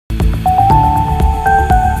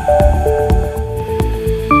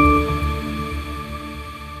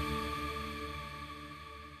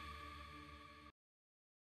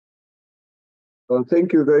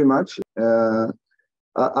Thank you very much. I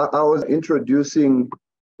was introducing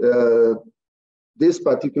this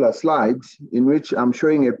particular slide in which I'm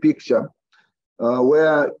showing a picture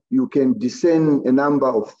where you can discern a number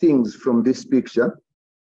of things from this picture.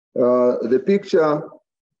 The picture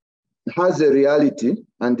has a reality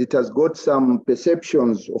and it has got some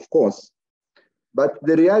perceptions, of course, but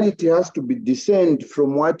the reality has to be discerned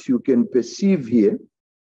from what you can perceive here.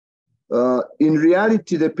 In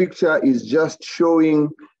reality, the picture is just showing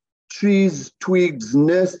trees, twigs,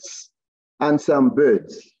 nests, and some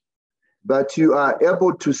birds. But you are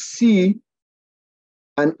able to see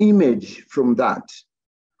an image from that.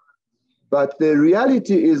 But the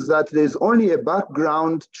reality is that there's only a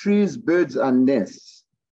background, trees, birds, and nests.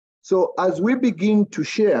 So as we begin to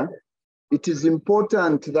share, it is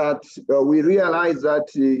important that we realize that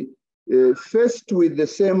first with the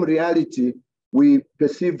same reality, we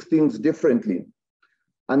perceive things differently.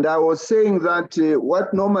 And I was saying that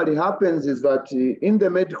what normally happens is that in the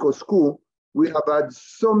medical school, we have had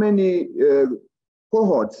so many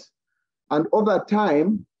cohorts. And over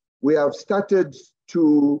time, we have started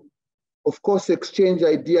to, of course, exchange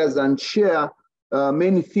ideas and share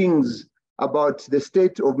many things about the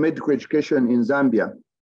state of medical education in Zambia.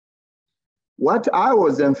 What I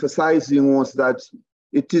was emphasizing was that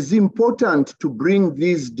it is important to bring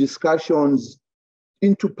these discussions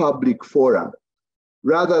into public fora,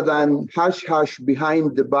 rather than hush-hush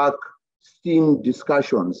behind the back scene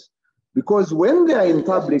discussions. Because when they are in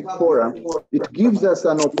public fora, it gives us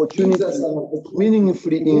an opportunity to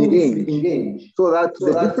meaningfully engage so that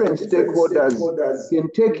the different stakeholders can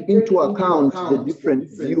take into account the different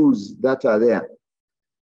views that are there.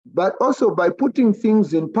 But also by putting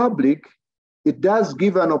things in public, it does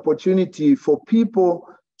give an opportunity for people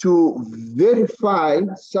to verify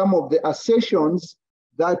some of the assertions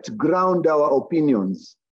that ground our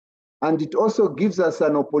opinions. And it also gives us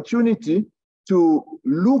an opportunity to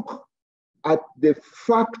look at the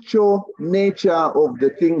factual nature of the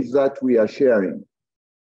things that we are sharing.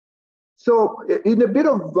 So in a bit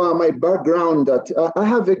of my background, that I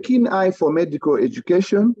have a keen eye for medical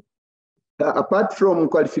education. Apart from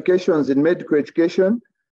qualifications in medical education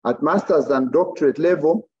at master's and doctorate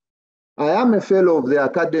level, I am a fellow of the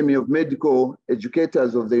Academy of Medical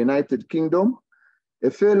Educators of the United Kingdom, a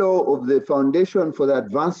fellow of the Foundation for the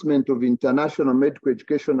Advancement of International Medical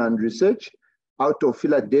Education and Research out of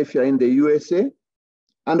Philadelphia in the USA.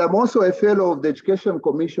 And I'm also a fellow of the Education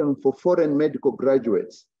Commission for Foreign Medical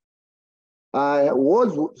Graduates. I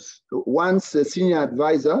was once a senior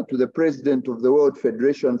advisor to the president of the World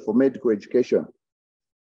Federation for Medical Education.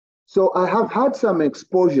 So I have had some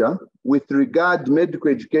exposure with regard to medical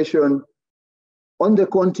education on the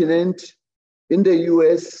continent, in the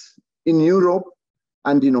US, in Europe,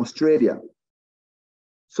 and in Australia.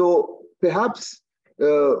 So perhaps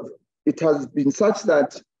it has been such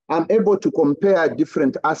that I'm able to compare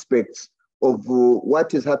different aspects of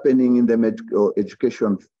what is happening in the medical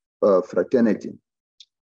education fraternity.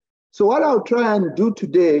 So what I'll try and do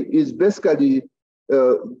today is basically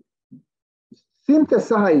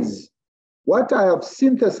synthesize what I have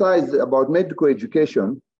synthesized about medical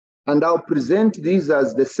education, and I'll present these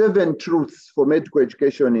as the 7 truths for medical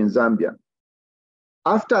education in Zambia.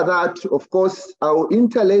 After that, of course, I will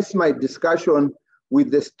interlace my discussion with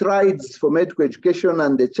the strides for medical education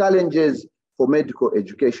and the challenges for medical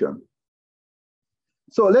education.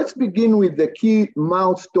 So let's begin with the key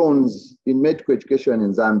milestones in medical education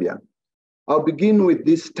in Zambia. I'll begin with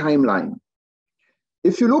this timeline.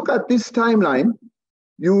 If you look at this timeline,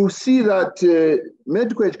 you see that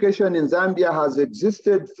medical education in Zambia has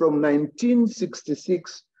existed from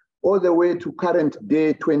 1966 all the way to current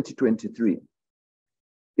day 2023.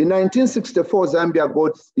 In 1964, Zambia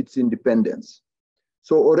got its independence.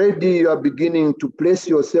 So already you are beginning to place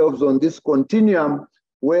yourselves on this continuum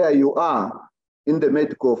where you are in the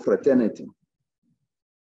medical fraternity.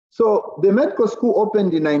 So the medical school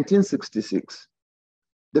opened in 1966.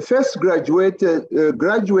 The first graduates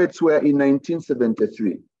were in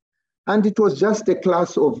 1973. And it was just a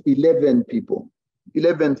class of 11 people,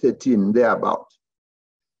 11, 13, thereabout.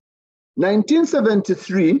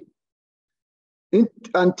 1973,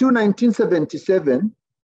 until 1977,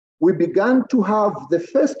 we began to have the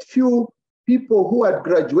first few people who had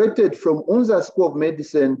graduated from UNZA School of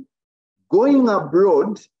Medicine going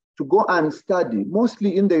abroad to go and study,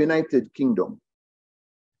 mostly in the United Kingdom.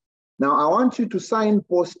 Now, I want you to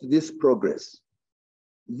signpost this progress.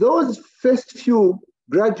 Those first few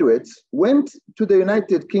graduates went to the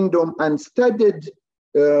United Kingdom and studied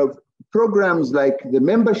programs like the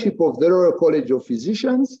membership of the Royal College of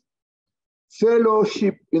Physicians,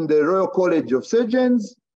 fellowship in the Royal College of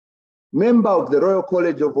Surgeons, member of the Royal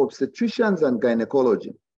College of Obstetricians and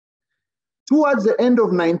Gynecology. Towards the end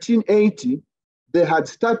of 1980, they had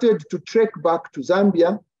started to trek back to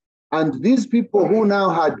Zambia, and these people who now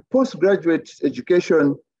had postgraduate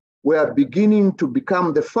education were beginning to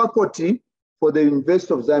become the faculty for the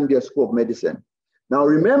University of Zambia School of Medicine. Now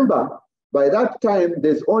remember, by that time,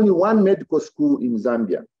 there's only one medical school in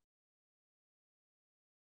Zambia.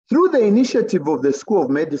 Through the initiative of the School of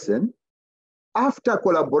Medicine, after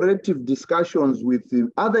collaborative discussions with the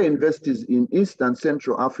other universities in East and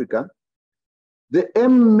Central Africa, the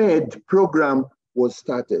M.Med program was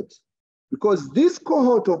started, because this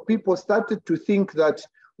cohort of people started to think that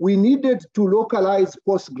we needed to localize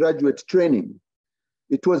postgraduate training.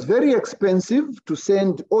 It was very expensive to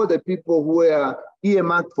send all the people who were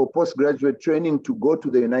earmarked for postgraduate training to go to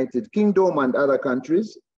the United Kingdom and other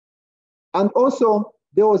countries. And also,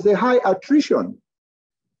 there was a high attrition.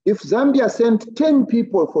 If Zambia sent 10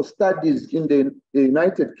 people for studies in the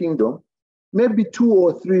United Kingdom, maybe 2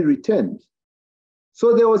 or 3 returned.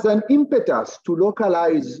 So there was an impetus to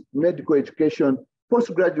localize medical education,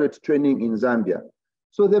 postgraduate training in Zambia.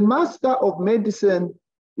 So the Master of Medicine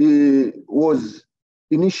was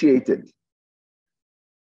initiated.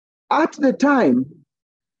 At the time,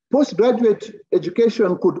 postgraduate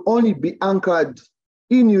education could only be anchored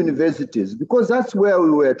in universities because that's where we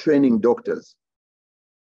were training doctors.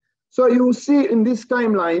 So you will see in this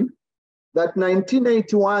timeline that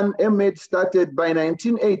 1981, M.Med started. By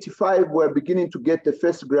 1985, we're beginning to get the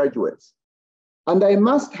first graduates. And I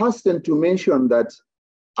must hasten to mention that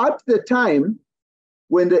at the time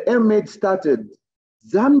when the M.Med started,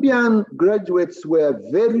 Zambian graduates were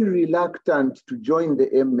very reluctant to join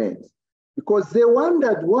the M.Med because they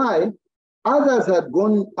wondered why others had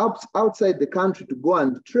gone outside the country to go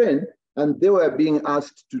and train, and they were being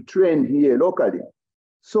asked to train here locally.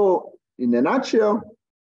 So in a nutshell,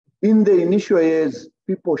 in the initial years,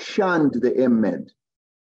 people shunned the M.Med.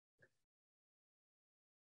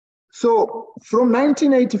 So from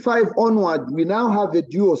 1985 onward, we now have a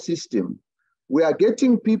dual system. We are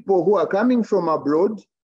getting people who are coming from abroad,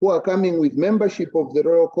 who are coming with membership of the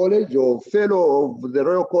Royal College or fellow of the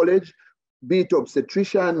Royal College, be it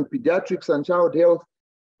obstetrician, pediatrics and child health,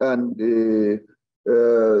 and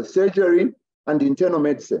surgery and internal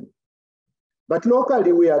medicine. But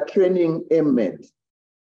locally, we are training M.Med.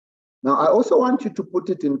 Now, I also want you to put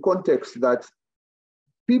it in context that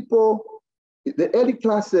people, the early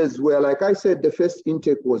classes were, like I said, the first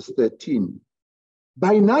intake was 13.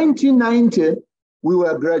 By 1990, we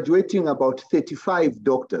were graduating about 35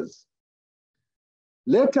 doctors.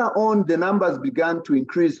 Later on, the numbers began to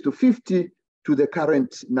increase to 50 to the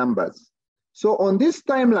current numbers. So on this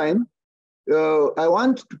timeline, I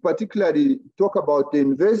want to particularly talk about the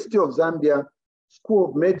University of Zambia School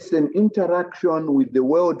of Medicine interaction with the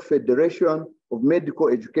World Federation of Medical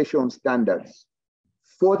Education Standards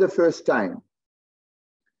for the first time.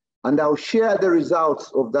 And I'll share the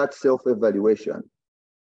results of that self-evaluation.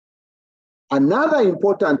 Another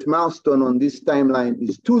important milestone on this timeline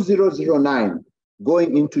is 2009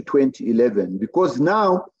 going into 2011, because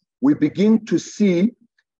now we begin to see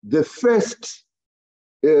the first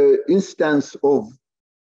instance of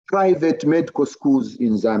private medical schools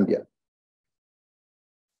in Zambia.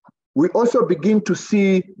 We also begin to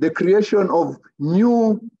see the creation of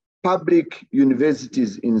new public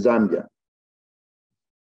universities in Zambia.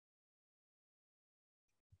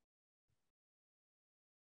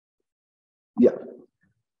 Yeah.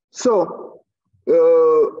 So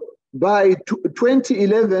by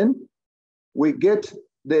 2011, we get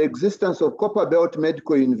the existence of Copperbelt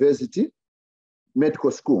Medical University,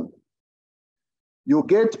 medical school. You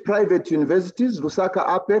get private universities, Lusaka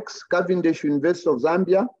Apex, Cavendish University of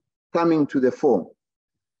Zambia, coming to the fore.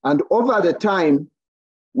 And over the time,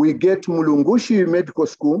 we get Mulungushi Medical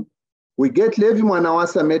School, we get Levi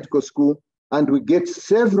Mwanawasa Medical School, and we get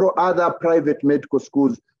several other private medical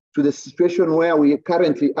schools to the situation where we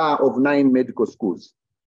currently are of 9 medical schools.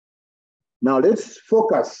 Now let's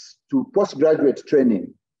focus to postgraduate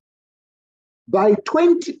training. By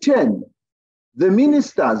 2010, the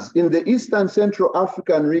ministers in the Eastern Central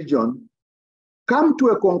African region come to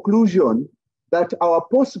a conclusion that our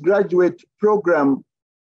postgraduate program,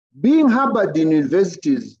 being harbored in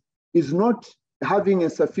universities, is not having a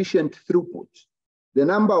sufficient throughput. The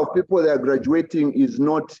number of people that are graduating is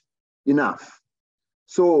not enough.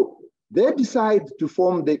 So they decide to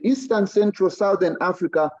form the Eastern Central Southern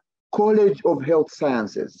Africa College of Health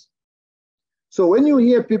Sciences. So when you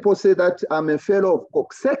hear people say that I'm a fellow of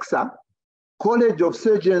COCSEXA, College of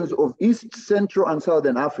Surgeons of East, Central, and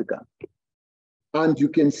Southern Africa, and you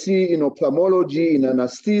can see in ophthalmology, in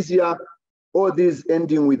anesthesia, all these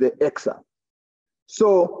ending with the EXA.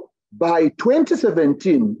 So by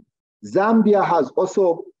 2017, Zambia has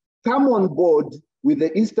also come on board with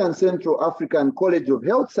the Eastern Central African College of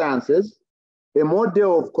Health Sciences, a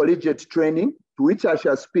model of collegiate training, to which I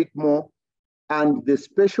shall speak more, and the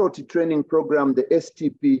specialty training program, the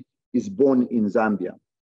STP, is born in Zambia.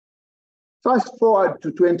 Fast forward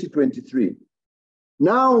to 2023.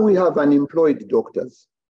 Now we have unemployed doctors.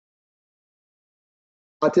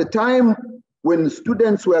 At a time when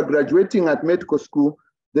students were graduating at medical school,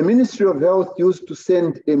 the Ministry of Health used to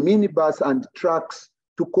send a minibus and trucks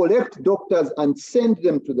to collect doctors and send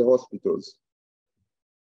them to the hospitals.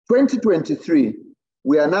 2023,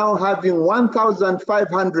 we are now having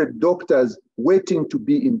 1,500 doctors waiting to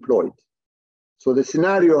be employed. So the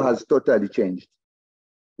scenario has totally changed.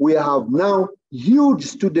 We have now huge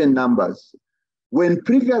student numbers. When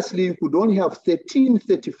previously you could only have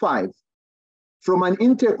 35, from an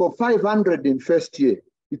intake of 500 in first year,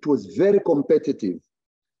 it was very competitive,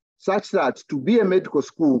 such that to be a medical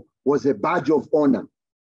school was a badge of honor.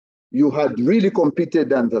 You had really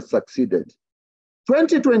competed and succeeded.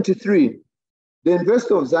 2023, the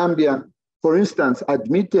University of Zambia, for instance,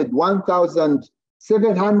 admitted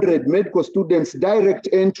 1,700 medical students direct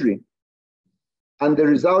entry. And the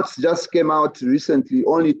results just came out recently,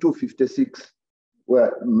 only 256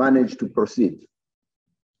 were managed to proceed.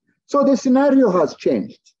 So the scenario has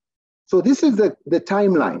changed. So this is the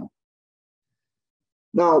timeline.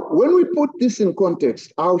 Now, when we put this in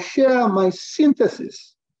context, I'll share my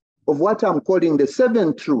synthesis of what I'm calling the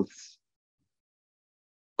 7 truths.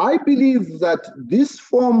 I believe that this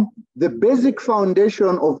forms the basic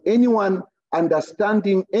foundation of anyone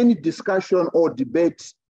understanding any discussion or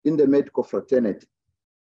debate in the medical fraternity.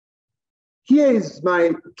 Here is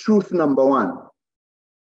my truth number 1.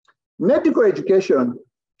 Medical education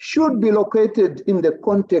should be located in the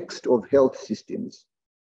context of health systems.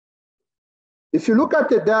 If you look at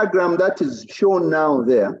the diagram that is shown now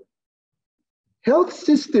there, health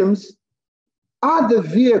systems are the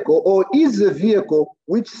vehicle or is the vehicle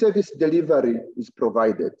which service delivery is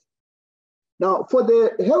provided. Now, for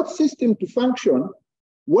the health system to function,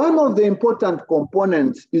 one of the important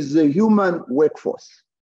components is the human workforce.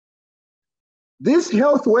 This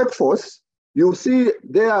health workforce, you see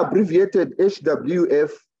there abbreviated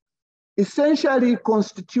HWF, essentially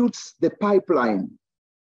constitutes the pipeline.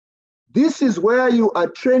 This is where you are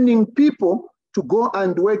training people to go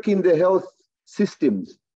and work in the health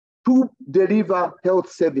systems to deliver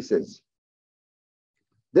health services.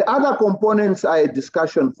 The other components are a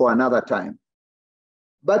discussion for another time.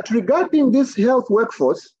 But regarding this health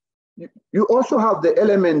workforce, you also have the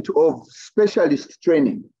element of specialist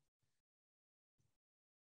training.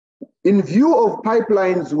 In view of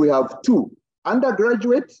pipelines, we have 2,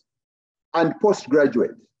 undergraduate and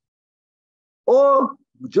postgraduate, or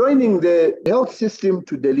joining the health system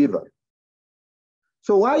to deliver.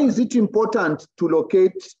 So why is it important to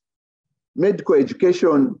locate medical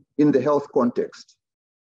education in the health context?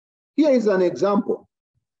 Here is an example.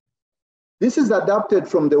 This is adapted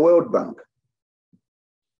from the World Bank.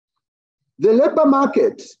 The labor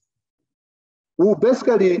market will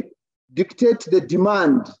basically dictate the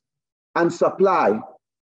demand and supply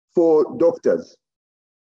for doctors.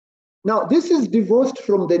 Now, this is divorced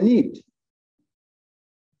from the need.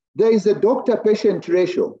 There is a doctor-patient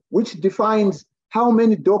ratio, which defines how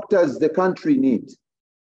many doctors the country needs.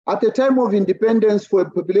 At the time of independence, for a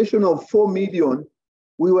population of 4 million,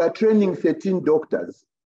 we were training 13 doctors.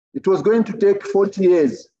 It was going to take 40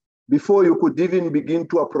 years before you could even begin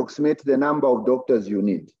to approximate the number of doctors you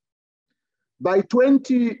need. By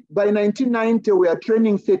 1990, we are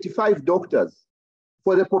training 35 doctors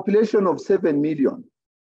for the population of 7 million.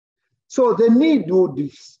 So the need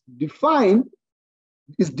is defined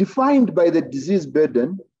by the disease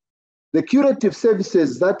burden, the curative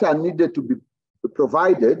services that are needed to be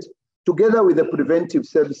provided, together with the preventive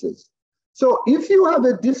services. So if you have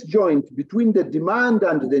a disjoint between the demand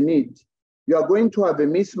and the need, you are going to have a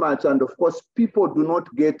mismatch, and of course, people do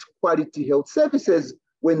not get quality health services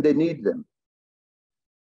when they need them.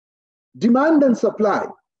 Demand and supply.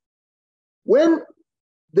 When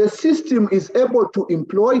the system is able to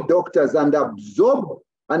employ doctors and absorb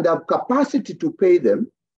and have capacity to pay them,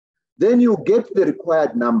 then you get the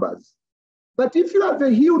required numbers. But if you have a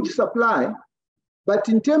huge supply, but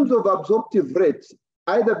in terms of absorptive rates,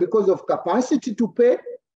 either because of capacity to pay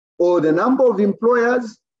or the number of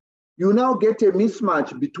employers, you now get a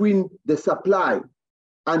mismatch between the supply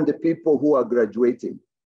and the people who are graduating.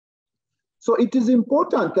 So it is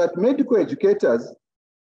important that medical educators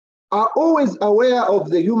are always aware of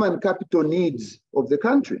the human capital needs of the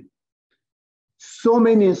country. So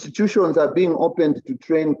many institutions are being opened to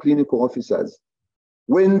train clinical officers,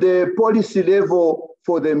 when the policy level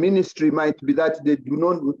for the ministry might be that they do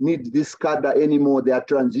not need this cadre anymore, they are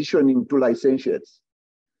transitioning to licentiates.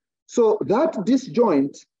 So that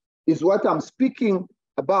disjoint is what I'm speaking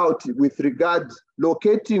about with regard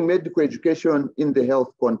locating medical education in the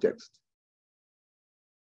health context.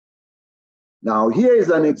 Now, here is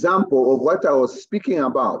an example of what I was speaking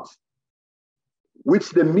about, which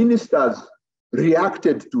the ministers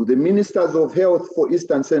reacted to, the ministers of health for East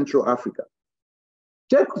and Central Africa.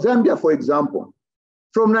 Take Zambia, for example.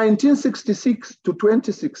 From 1966 to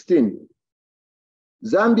 2016,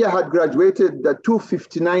 Zambia had graduated the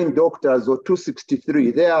 259 doctors or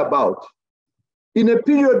 263, thereabout. In a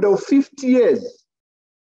period of 50 years,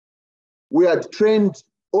 we had trained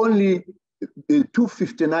only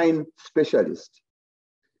 259 specialists.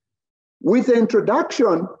 With the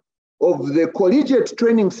introduction of the collegiate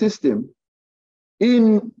training system,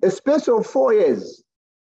 in a space of 4 years,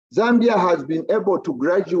 Zambia has been able to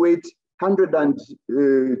graduate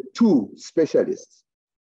 102 specialists.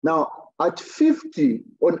 Now, at 50,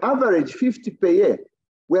 on average 50 per year,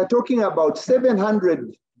 we are talking about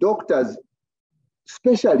 700 doctors,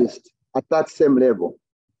 specialists at that same level.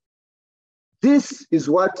 This is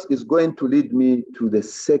what is going to lead me to the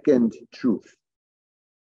second truth.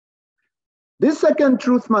 This second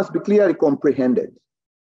truth must be clearly comprehended.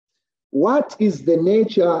 What is the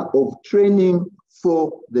nature of training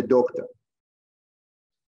for the doctor?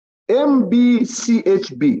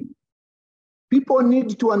 MBCHB. People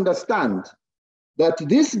need to understand that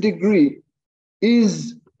this degree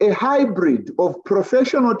is a hybrid of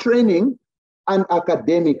professional training and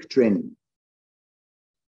academic training.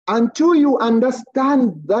 Until you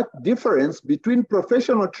understand that difference between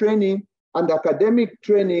professional training and academic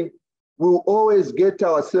training, we'll always get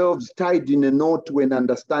ourselves tied in a knot when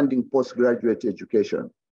understanding postgraduate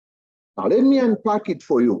education. Now, let me unpack it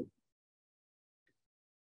for you.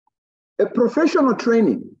 A professional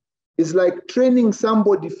training is like training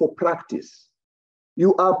somebody for practice.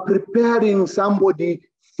 You are preparing somebody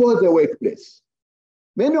for the workplace.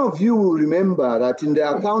 Many of you will remember that in the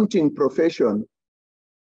accounting profession,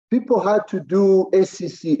 people had to do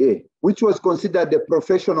SCCA, which was considered a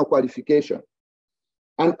professional qualification.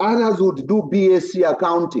 And others would do BSc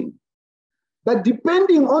accounting. But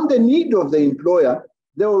depending on the need of the employer,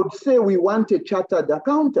 they would say, we want a chartered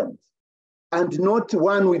accountant and not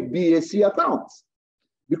one with BSc accounts.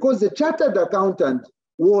 Because the chartered accountant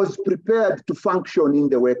was prepared to function in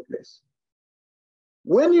the workplace.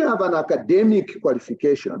 When you have an academic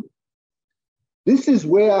qualification, this is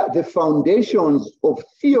where the foundations of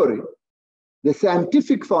theory, the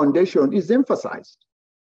scientific foundation, is emphasized.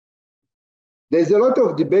 There's a lot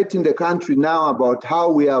of debate in the country now about how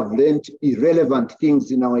we have learned irrelevant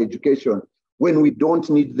things in our education when we don't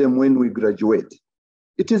need them when we graduate.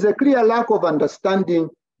 It is a clear lack of understanding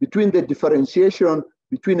between the differentiation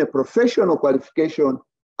between a professional qualification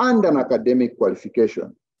and an academic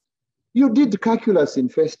qualification. You did calculus in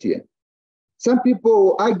first year. Some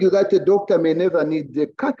people argue that a doctor may never need the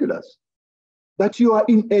calculus, but you are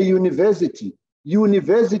in a university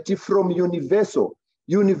from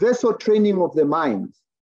universal training of the mind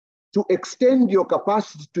to extend your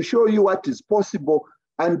capacity to show you what is possible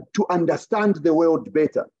and to understand the world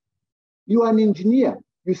better. You are an engineer.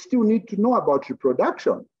 You still need to know about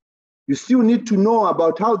reproduction. You still need to know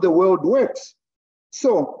about how the world works.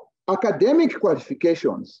 So academic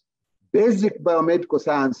qualifications, basic biomedical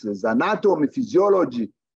sciences, anatomy,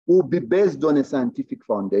 physiology, will be based on a scientific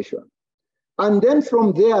foundation. And then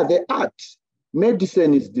from there, the art,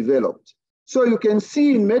 medicine is developed. So you can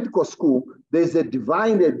see in medical school, there's a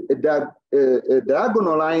divided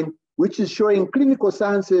diagonal line, which is showing clinical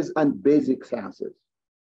sciences and basic sciences.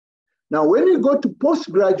 Now, when you go to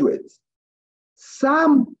postgraduates,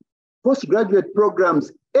 some postgraduate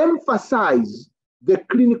programs emphasize the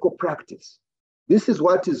clinical practice. This is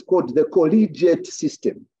what is called the collegiate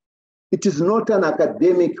system. It is not an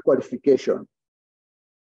academic qualification.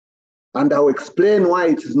 And I'll explain why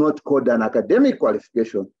it is not called an academic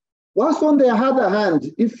qualification. Whilst on the other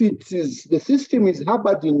hand, if it is the system is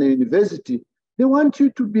Harvard in a university, they want you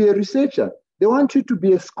to be a researcher. They want you to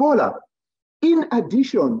be a scholar in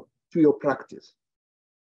addition to your practice.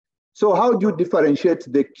 So how do you differentiate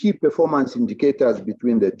the key performance indicators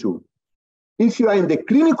between the two? If you are in the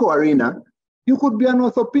clinical arena, you could be an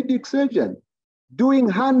orthopedic surgeon doing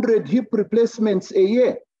 100 hip replacements a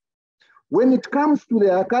year. When it comes to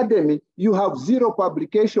the academy, you have 0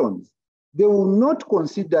 publications. They will not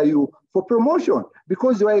consider you for promotion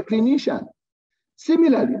because you are a clinician.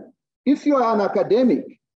 Similarly, if you are an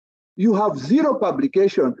academic, you have 0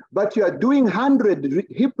 publication, but you are doing 100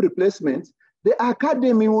 hip replacements, the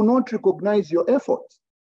academy will not recognize your efforts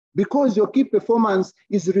because your key performance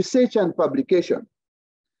is research and publication.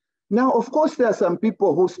 Now, of course, there are some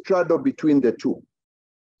people who straddle between the two.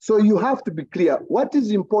 So you have to be clear. What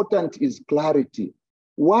is important is clarity.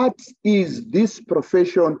 What is this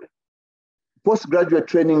profession, postgraduate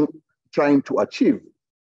training, trying to achieve?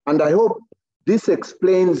 And I hope this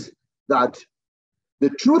explains that the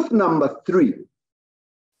truth number 3,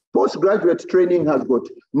 postgraduate training has got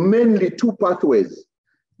mainly 2 pathways.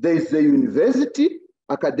 There is the university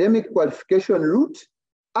academic qualification route,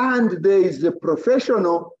 and there is the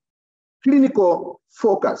professional clinical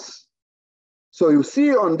focus. So you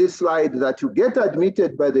see on this slide that you get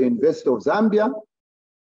admitted by the University of Zambia.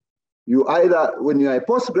 You either, when you are a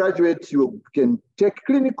postgraduate, you can take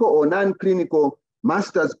clinical or non-clinical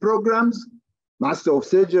master's programs, Master of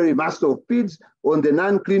Surgery, Master of Peds. On the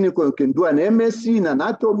non-clinical, you can do an MSc in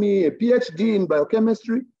anatomy, a PhD in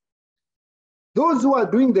biochemistry. Those who are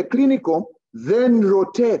doing the clinical then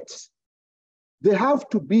rotate. They have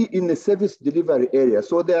to be in a service delivery area,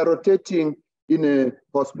 so they are rotating in a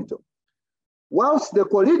hospital. Whilst the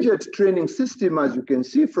collegiate training system, as you can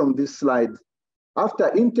see from this slide, after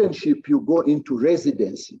internship, you go into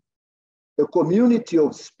residency. A community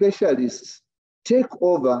of specialists take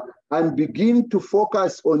over and begin to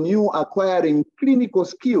focus on you acquiring clinical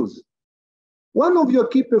skills. One of your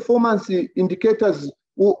key performance indicators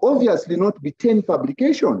will obviously not be 10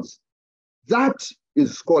 publications. That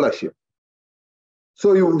is scholarship.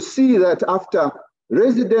 So you will see that after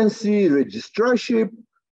residency, registrarship,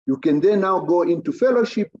 you can then now go into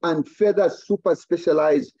fellowship and further super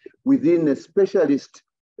specialize within a specialist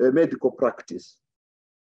medical practice.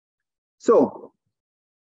 So,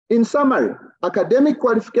 in summary, academic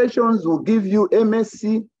qualifications will give you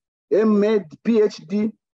MSc, MMed,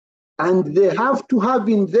 PhD, and they have to have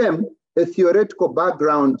in them a theoretical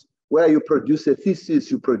background where you produce a thesis,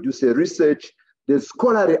 you produce a research, the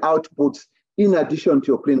scholarly outputs in addition to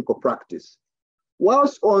your clinical practice.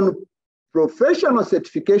 Whilst on professional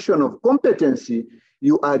certification of competency,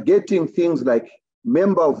 you are getting things like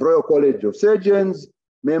member of Royal College of Surgeons,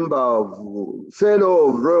 member of fellow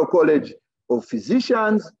of Royal College of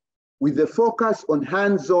Physicians, with the focus on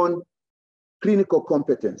hands-on clinical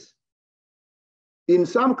competence. In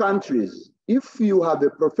some countries, if you have a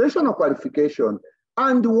professional qualification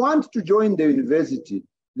and want to join the university,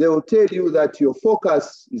 they will tell you that your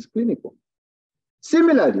focus is clinical.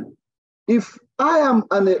 Similarly, if I am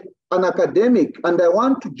an academic and I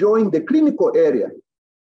want to join the clinical area,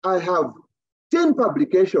 I have 10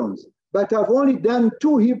 publications, but I've only done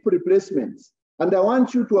 2 hip replacements, and I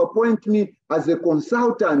want you to appoint me as a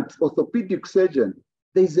consultant orthopedic surgeon.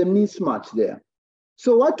 There's a mismatch there.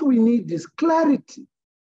 So what we need is clarity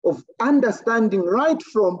of understanding right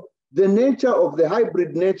from the nature of the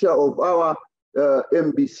hybrid nature of our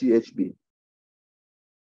MBCHB.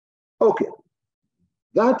 Okay.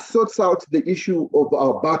 That sorts out the issue of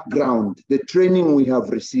our background, the training we have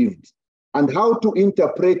received, and how to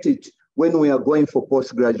interpret it when we are going for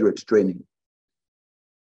postgraduate training.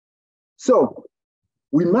 So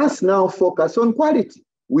we must now focus on quality.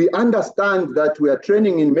 We understand that we are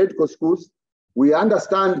training in medical schools. We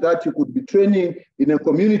understand that you could be training in a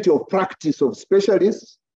community of practice of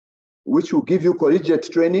specialists, which will give you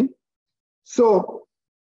collegiate training. So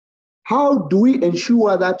how do we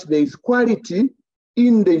ensure that there is quality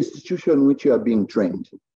in the institution which you are being trained?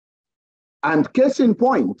 And case in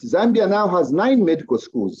point, Zambia now has 9 medical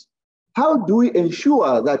schools. How do we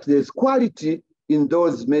ensure that there's quality in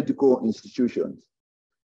those medical institutions?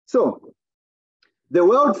 So, the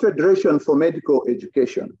World Federation for Medical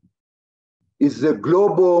Education is a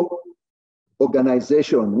global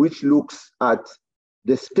organization which looks at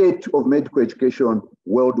the state of medical education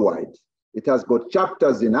worldwide. It has got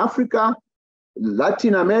chapters in Africa,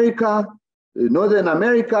 Latin America, Northern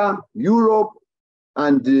America, Europe,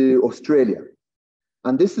 and Australia.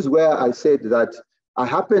 And this is where I said that I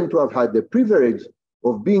happen to have had the privilege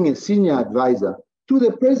of being a senior advisor to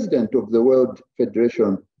the president of the World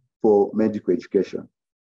Federation for Medical Education.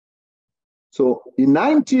 So in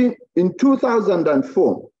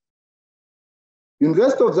 2004,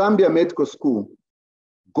 University of Zambia Medical School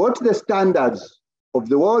got the standards of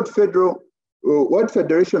the World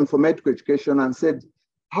Federation for Medical Education and said,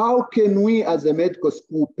 how can we as a medical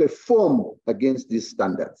school perform against these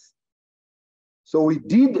standards? So we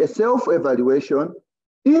did a self-evaluation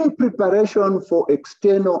in preparation for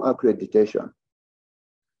external accreditation.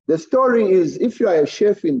 The story is, if you are a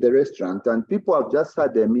chef in the restaurant and people have just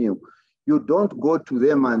had a meal, you don't go to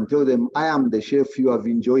them and tell them, I am the chef, you have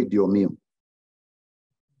enjoyed your meal.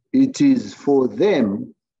 It is for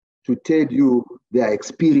them to tell you their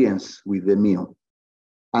experience with the meal.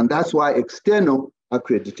 And that's why external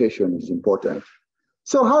accreditation is important.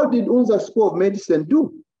 So how did UNZA School of Medicine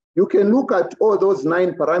do? You can look at all those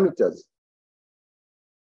 9 parameters.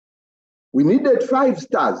 We needed 5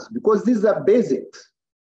 stars because these are basics,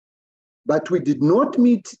 but we did not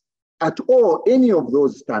meet at all any of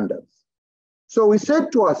those standards. So we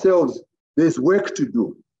said to ourselves, there's work to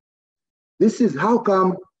do. This is how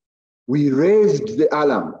come we raised the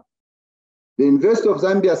alarm. The University of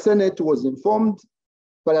Zambia Senate was informed,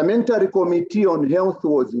 Parliamentary Committee on Health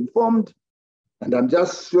was informed, and I'm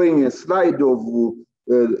just showing a slide of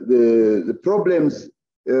the problems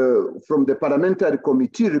from the Parliamentary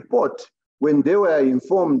Committee report when they were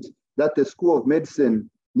informed that the School of Medicine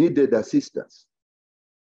needed assistance.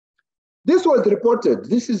 This was reported.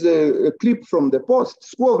 This is a clip from the Post.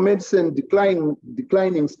 School of Medicine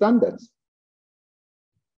declining standards.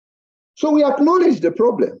 So we acknowledged the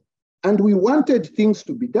problem and we wanted things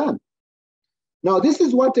to be done. Now, this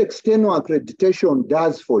is what external accreditation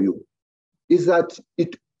does for you, is that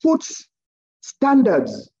it puts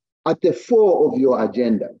standards at the fore of your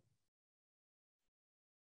agenda.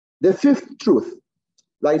 The 5th truth,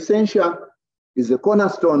 licensure is the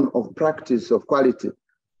cornerstone of practice of quality.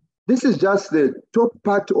 This is just the top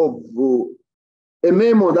part of a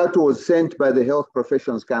memo that was sent by the Health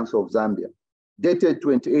Professions Council of Zambia, dated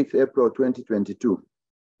 28th April 2022,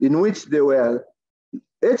 in which they were,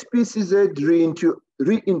 HPCZ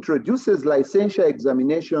reintroduces licensure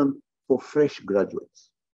examination for fresh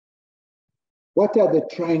graduates. What are they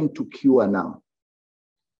trying to cure now?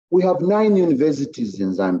 We have 9 universities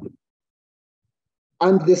in Zambia,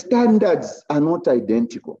 and the standards are not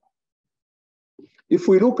identical. If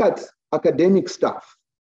we look at academic staff,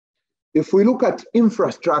 if we look at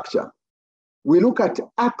infrastructure, we look at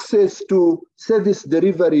access to service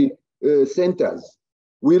delivery centers,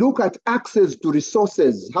 we look at access to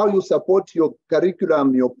resources, how you support your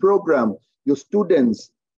curriculum, your program, your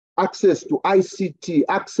students, access to ICT,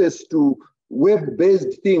 access to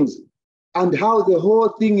web-based things, and how the whole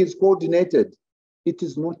thing is coordinated. It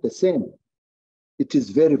is not the same. It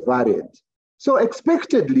is very varied. So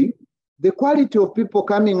expectedly, the quality of people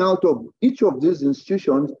coming out of each of these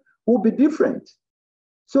institutions will be different.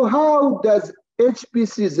 So how does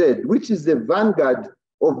HPCZ, which is the vanguard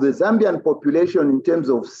of the Zambian population in terms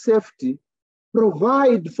of safety,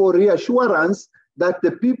 provide for reassurance that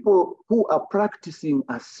the people who are practicing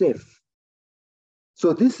are safe?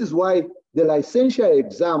 So this is why the licensure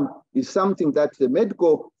exam is something that the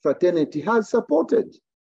medical fraternity has supported.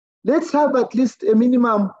 Let's have at least a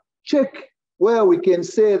minimum check where we can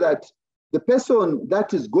say that the person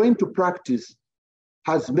that is going to practice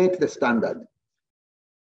has met the standard.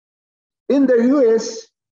 In the US,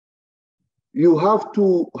 you have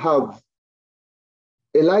to have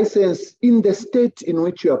a license in the state in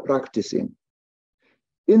which you are practicing.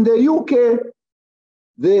 In the UK,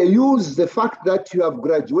 they use the fact that you have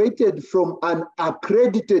graduated from an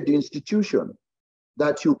accredited institution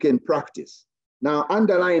that you can practice. Now,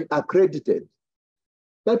 underline accredited.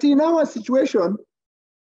 But in our situation,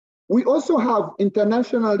 we also have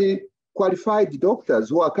internationally qualified doctors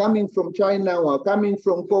who are coming from China, who are coming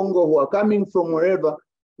from Congo, who are coming from wherever,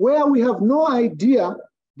 where we have no idea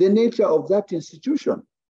the nature of that institution.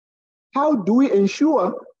 How do we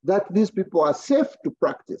ensure that these people are safe to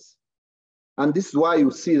practice? And this is why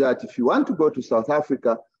you see that if you want to go to South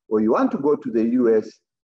Africa or you want to go to the US,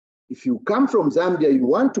 if you come from Zambia, you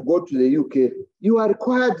want to go to the UK, you are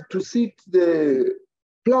required to sit the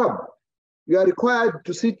club. You are required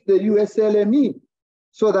to sit the USLME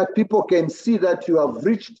so that people can see that you have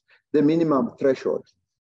reached the minimum threshold.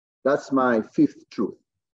 That's my 5th truth.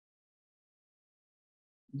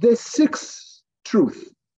 The 6th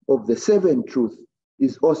truth of the 7th truth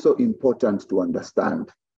is also important to understand.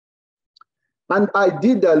 And I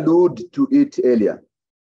did allude to it earlier.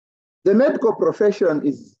 The medical profession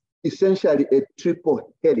is essentially a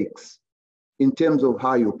triple helix in terms of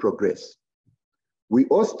how you progress. We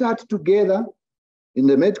all start together in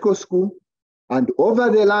the medical school, and over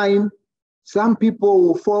the line, some people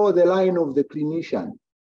will follow the line of the clinician.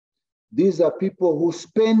 These are people who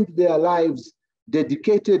spend their lives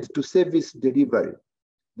dedicated to service delivery.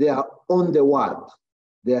 They are on the ward.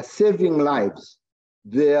 They are saving lives.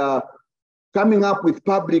 They are coming up with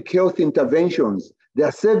public health interventions. They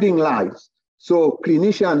are saving lives. So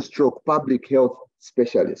clinicians stroke public health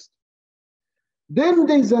specialists. Then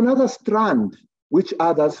there's another strand which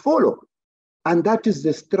others follow, and that is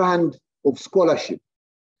the strand of scholarship.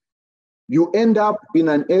 You end up in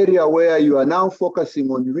an area where you are now focusing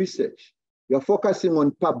on research. You're focusing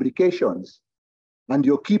on publications. and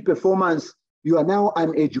your key performance, you are now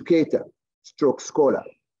an educator, stroke scholar.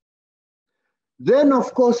 Then,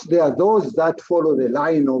 of course, there are those that follow the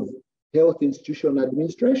line of health institution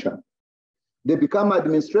administration. They become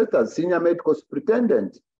administrators, senior medical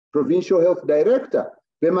superintendent, provincial health director,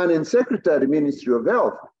 permanent secretary, Ministry of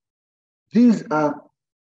Health. These are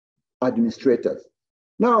administrators.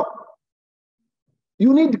 Now,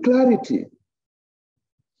 you need clarity.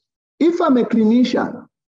 If I'm a clinician,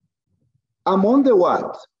 I'm on the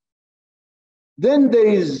ward, then there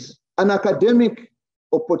is an academic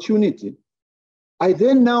opportunity. I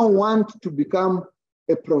then now want to become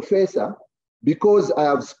a professor because I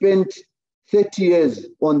have spent 30 years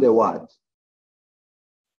on the ward.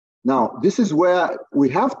 Now, this is where we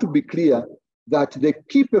have to be clear that the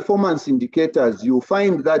key performance indicators you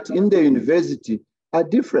find that in the university are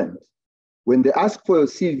different. When they ask for your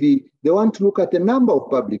CV, they want to look at the number of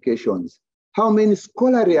publications. How many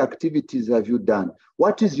scholarly activities have you done?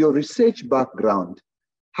 What is your research background?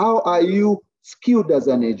 How are you skilled as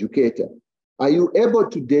an educator? Are you able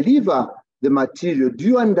to deliver the material? Do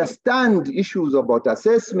you understand issues about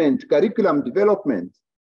assessment, curriculum development?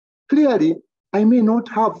 Clearly, I may not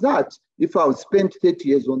have that if I've spent 30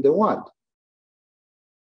 years on the ward.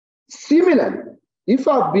 Similarly, if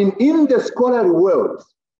I've been in the scholarly world,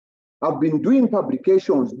 I've been doing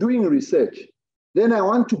publications, doing research, then I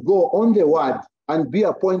want to go on the ward and be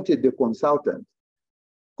appointed the consultant.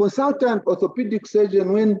 Consultant orthopedic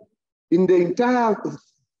surgeon, when in the entire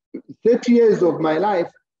 30 years of my life,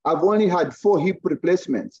 I've only had 4 hip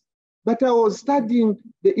replacements. But I was studying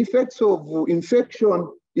the effects of infection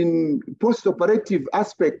in post-operative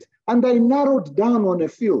aspect, and I narrowed down on a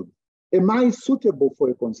field. Am I suitable for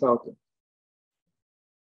a consultant?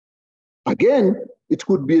 Again, it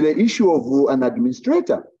could be the issue of an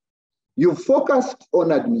administrator. You've focused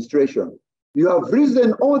on administration. You have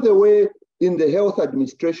risen all the way in the health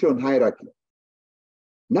administration hierarchy.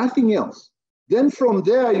 Nothing else. Then from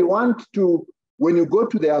there, you want to, when you go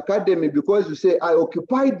to the academy, because you say, I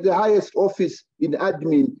occupied the highest office in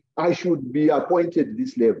admin, I should be appointed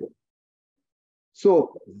this level.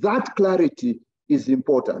 So that clarity is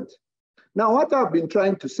important. Now, what I've been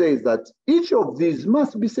trying to say is that each of these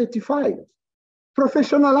must be certified.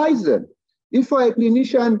 Professionalize them. If you're a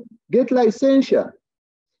clinician, get licensure.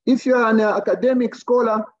 If you're an academic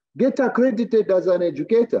scholar, get accredited as an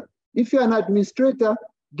educator. If you're an administrator,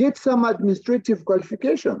 get some administrative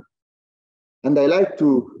qualification. And I like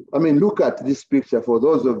to, look at this picture. For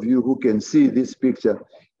those of you who can see this picture,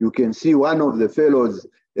 you can see one of the fellows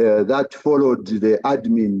that followed the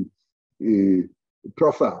admin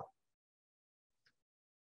profile.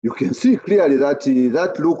 You can see clearly that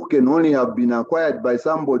that look can only have been acquired by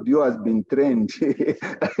somebody who has been trained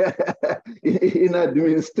in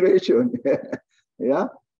administration. Yeah.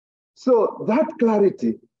 So that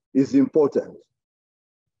clarity is important.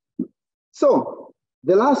 So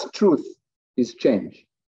the last truth is change.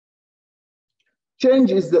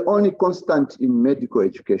 Change is the only constant in medical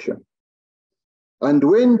education. And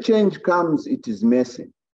when change comes, it is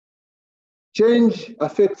messy. Change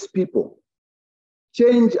affects people.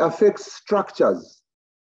 Change affects structures.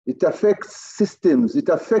 It affects systems. It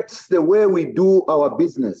affects the way we do our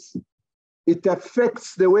business. It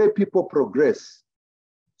affects the way people progress.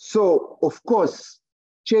 So, of course,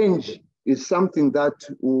 change is something that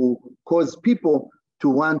will cause people to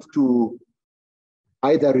want to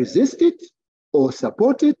either resist it or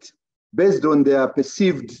support it based on their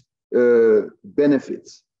perceived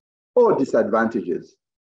benefits or disadvantages.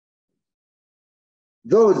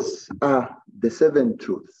 Those are the 7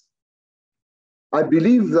 truths. I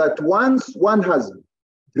believe that once one has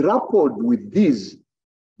grappled with these,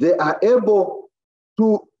 they are able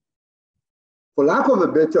to, for lack of a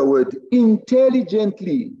better word,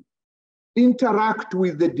 intelligently interact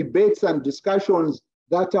with the debates and discussions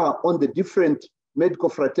that are on the different medical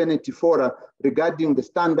fraternity fora regarding the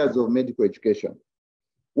standards of medical education.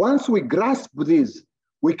 Once we grasp these,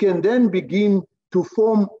 we can then begin to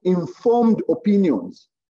form informed opinions,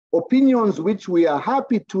 opinions which we are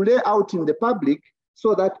happy to lay out in the public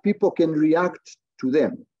so that people can react to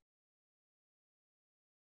them.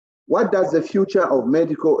 What does the future of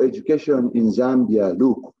medical education in Zambia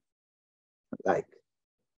look like?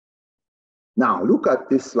 Now, look at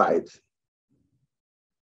this slide.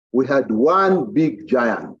 We had one big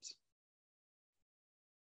giant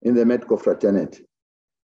in the medical fraternity,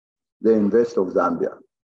 the University of Zambia.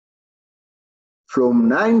 From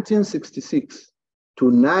 1966 to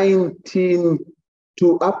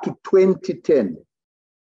up to 2010,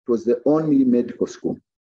 it was the only medical school.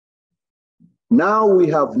 Now we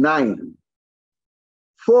have 9.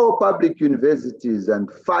 4 public universities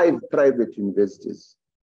and 5 private universities.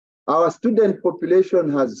 Our student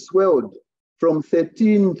population has swelled from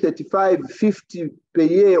 13, 35, 50 per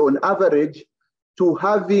year on average to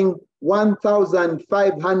having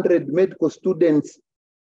 1,500 medical students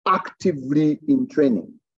actively in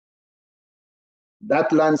training.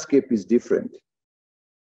 That landscape is different.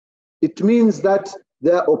 It means that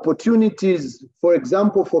there are opportunities, for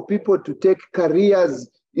example, for people to take careers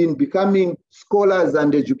in becoming scholars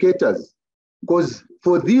and educators. Because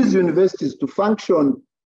for these universities to function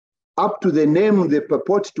up to the name they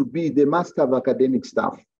purport to be, they must have academic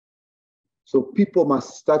staff. So people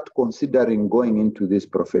must start considering going into this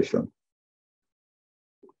profession.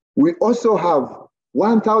 We also have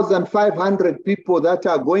 1,500 people that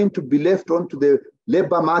are going to be left onto the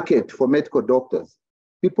labor market for medical doctors.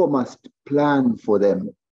 People must plan for them,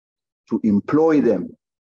 to employ them.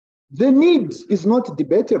 The need is not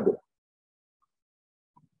debatable.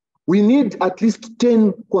 We need at least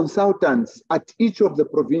 10 consultants at each of the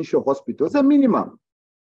provincial hospitals, a minimum.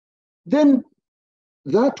 Then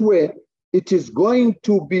that way, it is going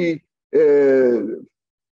to be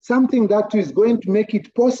something that is going to make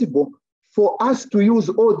it possible for us to use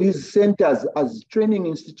all these centers as training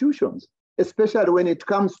institutions, especially when it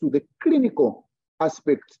comes to the clinical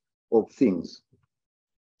aspect of things.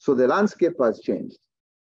 So the landscape has changed.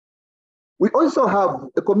 We also have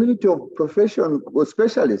a community of professional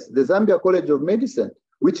specialists, the Zambia College of Medicine,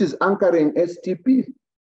 which is anchoring STP.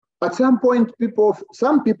 At some point,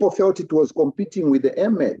 some people felt it was competing with the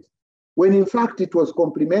MED, when in fact it was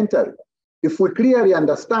complementary. If we clearly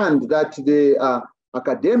understand that they are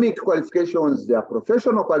academic qualifications, they are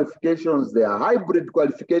professional qualifications, they are hybrid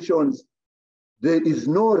qualifications, there is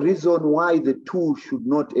no reason why the two should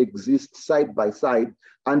not exist side by side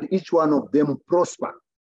and each one of them prosper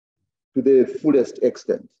to the fullest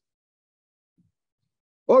extent.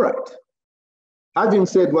 All right. Having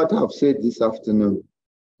said what I've said this afternoon,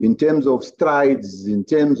 in terms of strides, in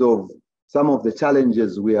terms of some of the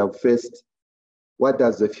challenges we have faced, what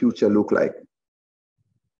does the future look like?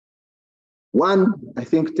 One, I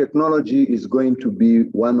think technology is going to be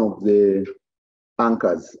one of the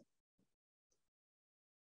anchors.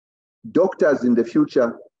 Doctors in the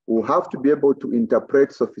future will have to be able to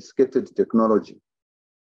interpret sophisticated technology.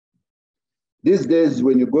 These days,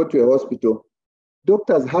 when you go to a hospital,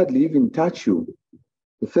 doctors hardly even touch you.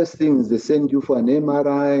 The first thing is they send you for an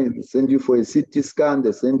MRI, they send you for a CT scan,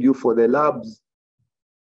 they send you for the labs.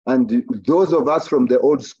 And those of us from the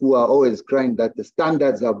old school are always crying that the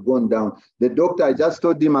standards have gone down. The doctor, I just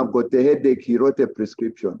told him I've got a headache, he wrote a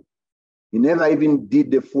prescription. He never even did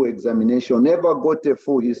the full examination, never got a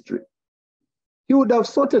full history. He would have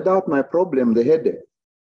sorted out my problem, the headache.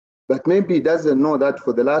 But maybe he doesn't know that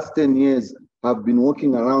for the last 10 years, I've been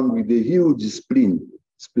walking around with a huge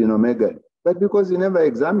splenomegaly, but because he never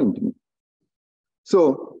examined me.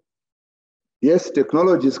 So, yes,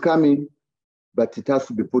 technology is coming, but it has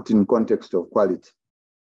to be put in context of quality.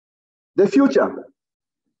 The future.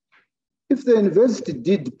 If the university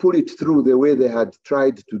did pull it through the way they had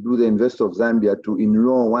tried to do the University of Zambia to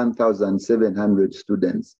enroll 1,700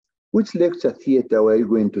 students, which lecture theater were you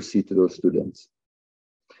going to sit those students?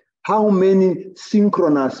 How many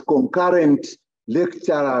synchronous, concurrent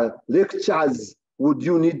lectures would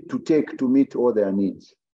you need to take to meet all their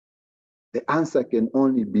needs? The answer can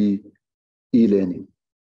only be e-learning,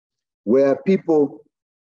 where people,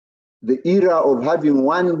 the era of having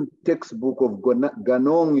one textbook of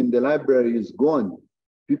Ganong in the library is gone.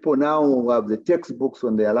 People now have the textbooks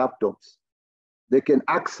on their laptops. They can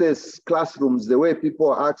access classrooms the way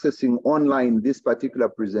people are accessing online this particular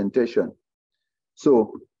presentation.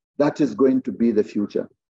 So that is going to be the future.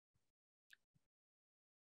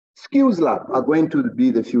 Skills lab are going to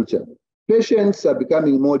be the future. Patients are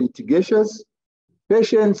becoming more litigious.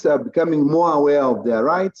 Patients are becoming more aware of their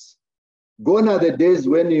rights. Gone are the days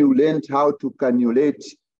when you learned how to cannulate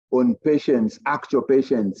on patients, actual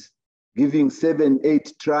patients, giving 7,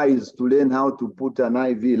 8 tries to learn how to put an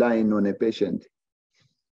IV line on a patient.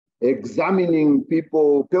 Examining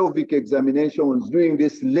people, pelvic examinations, doing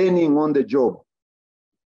this learning on the job.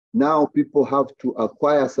 Now people have to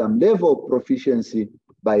acquire some level of proficiency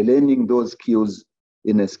by learning those skills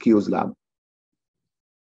in a skills lab.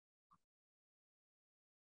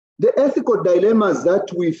 The ethical dilemmas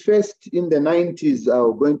that we faced in the 90s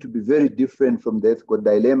are going to be very different from the ethical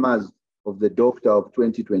dilemmas of the doctor of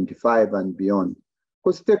 2025 and beyond.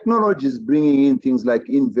 Because technology is bringing in things like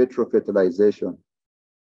in vitro fertilization,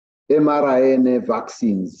 mRNA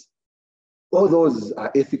vaccines. All those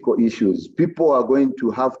are ethical issues. People are going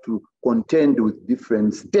to have to contend with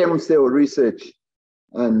different stem cell research.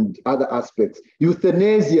 and other aspects.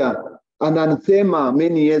 Euthanasia, an anathema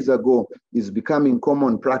many years ago, is becoming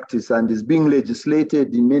common practice and is being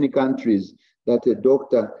legislated in many countries that a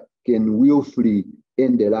doctor can willfully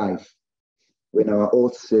end a life, when our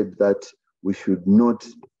oath said that we should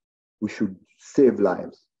save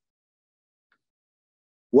lives.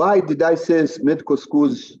 Why did I say medical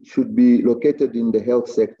schools should be located in the health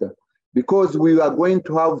sector? Because we are going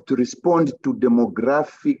to have to respond to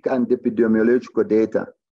demographic and epidemiological data.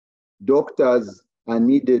 Doctors are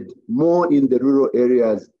needed more in the rural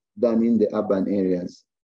areas than in the urban areas.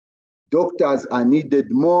 Doctors are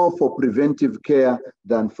needed more for preventive care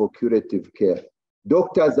than for curative care.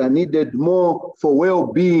 Doctors are needed more for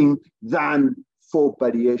well-being than for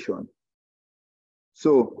palliation.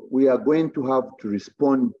 So we are going to have to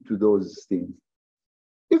respond to those things.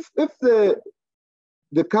 If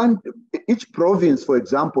each province, for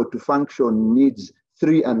example, to function needs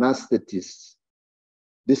 3 anesthetists,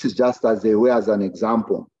 this is just as an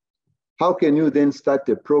example. How can you then start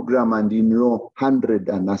a program and enroll 100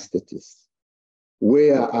 anesthetists?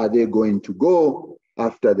 Where are they going to go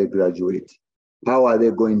after they graduate? How are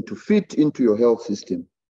they going to fit into your health system?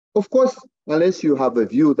 Of course, unless you have a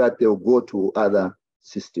view that they'll go to other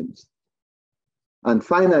systems. And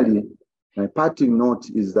finally, my parting note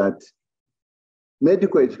is that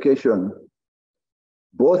medical education,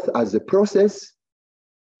 both as a process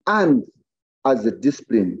and as a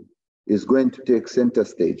discipline, is going to take center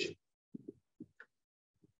stage.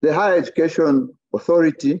 The Higher Education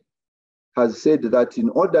Authority has said that in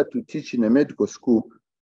order to teach in a medical school,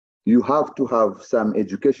 you have to have some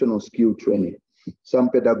educational skill training, some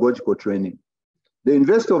pedagogical training. The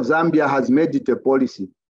University of Zambia has made it a policy.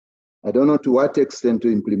 I don't know to what extent the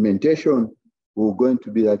implementation will going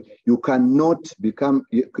to be that you cannot become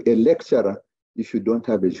a lecturer if you don't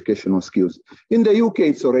have educational skills. In the UK,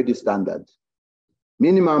 it's already standard.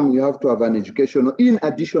 Minimum, you have to have an education in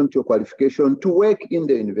addition to your qualification to work in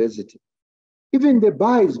the university. Even the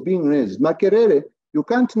bar is being raised. Makerere, you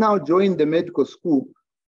can't now join the medical school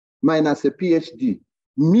minus a PhD.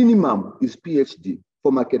 Minimum is PhD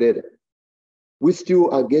for Makerere. We still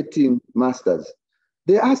are getting masters.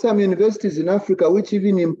 There are some universities in Africa which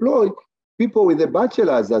even employ people with a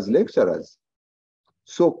bachelor's as lecturers.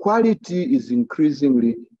 So quality is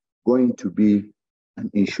increasingly going to be an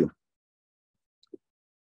issue.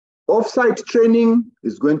 Off-site training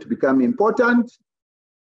is going to become important.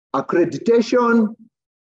 Accreditation.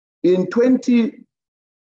 In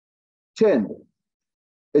 2010,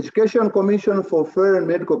 Education Commission for Foreign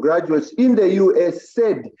Medical Graduates in the US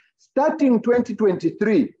said, starting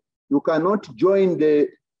 2023, you cannot join the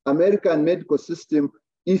American medical system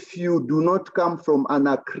if you do not come from an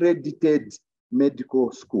accredited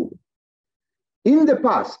medical school. In the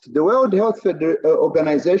past, the World Health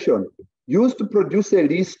Organization used to produce a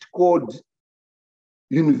list called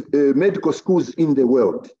medical schools in the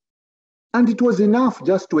world. And it was enough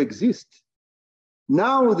just to exist.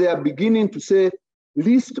 Now they are beginning to say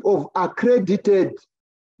list of accredited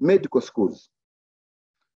medical schools.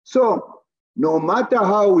 So no matter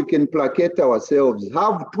how we can placate ourselves,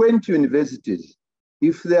 have 20 universities,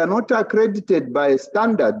 if they are not accredited by a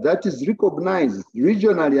standard that is recognized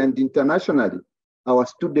regionally and internationally, our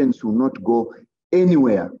students will not go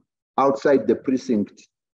anywhere outside the precinct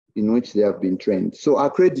in which they have been trained. So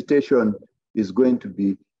accreditation is going to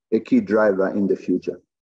be a key driver in the future.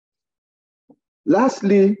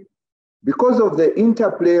 Lastly, because of the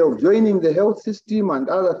interplay of joining the health system and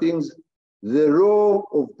other things, the role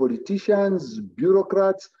of politicians,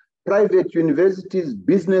 bureaucrats, private universities,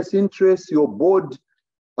 business interests, your board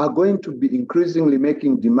are going to be increasingly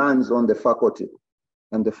making demands on the faculty.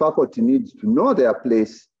 And the faculty needs to know their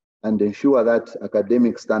place and ensure that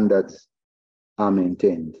academic standards are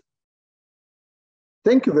maintained.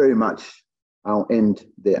 Thank you very much. I'll end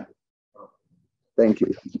there. Thank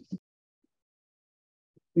you.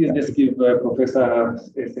 Please just give Professor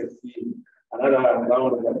SSC another round.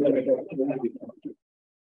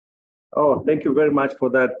 Oh, thank you very much for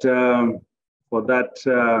that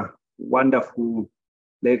wonderful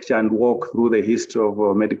lecture and walk through the history of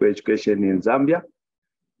medical education in Zambia.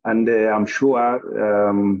 And I'm sure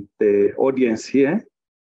the audience here,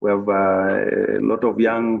 we have a lot of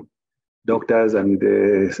young doctors and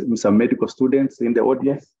some medical students in the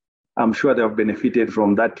audience. I'm sure they have benefited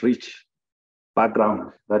from that rich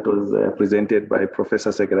background that was presented by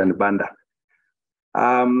Professor Sekerani Banda.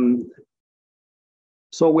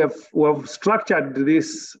 So we have structured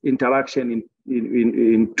this interaction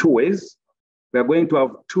in 2 ways. We are going to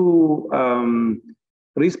have 2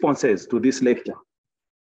 responses to this lecture.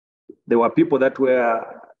 There were people that were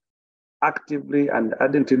actively and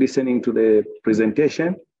ardently listening to the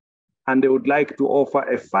presentation, and they would like to offer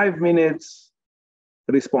a 5 minutes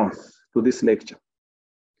response to this lecture.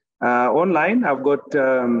 Online, I've got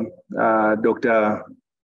Dr.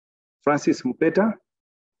 Francis Mpeta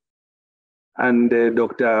and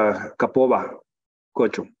Dr. Kapoba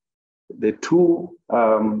Kocho, the two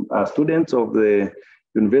students of the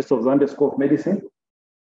University of Zambia School of Medicine,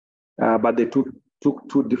 but they took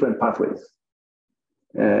two different pathways.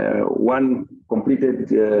 One completed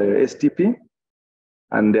STP,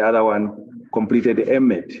 and the other one completed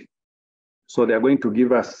MED. So they're going to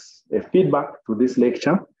give us a feedback to this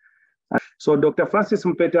lecture. So Dr. Francis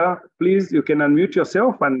Mpeta, please, you can unmute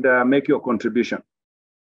yourself and make your contribution.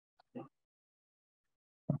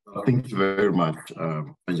 Thank you very much,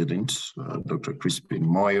 President, Dr. Crispin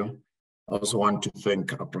Moyo. I also want to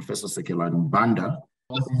thank Professor Sekelani Banda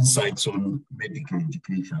for his insights on medical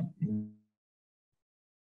education.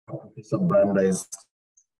 Professor Banda is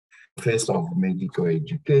professor of medical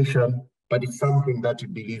education, but it's something that he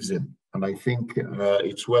believes in. And I think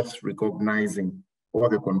it's worth recognizing all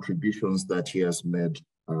the contributions that he has made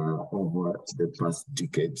over the past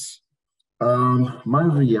decades. My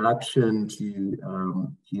reaction to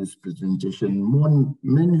his presentation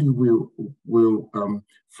mainly will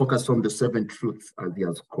focus on the 7 truths as he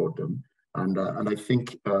has called them. And I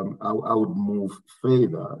think I would move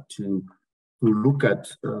further to look at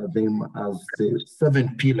them as the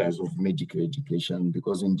 7 pillars of medical education,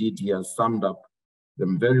 because indeed he has summed up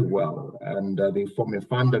them very well, and they form a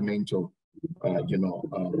fundamental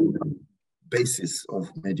basis of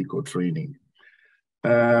medical training.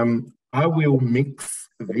 I will mix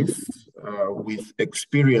this with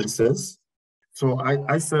experiences. So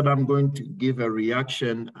I said I'm going to give a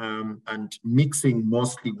reaction and mixing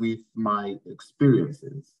mostly with my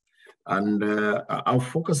experiences. And I'll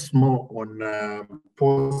focus more on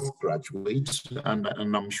postgraduate, and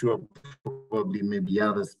I'm sure probably maybe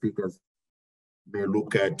other speakers may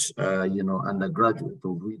look at undergraduate,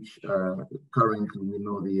 of which currently we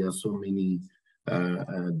know there are so many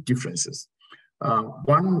differences.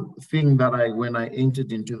 One thing that when I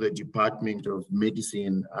entered into the Department of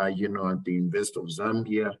Medicine, at the University of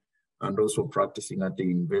Zambia, and also practicing at the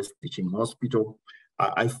University Teaching Hospital,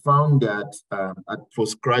 I found that at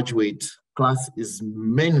postgraduate class is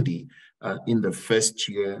mainly in the first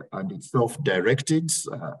year, and it's self-directed,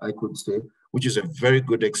 I could say, which is a very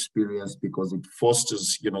good experience because it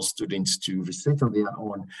fosters, students to research on their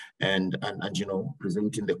own and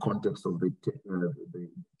present in the context of the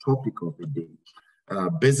topic of the day.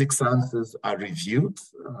 Basic sciences are reviewed,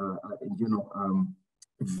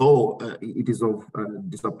 though it is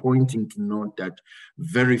disappointing to note that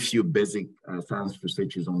very few basic science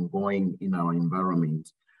research is ongoing in our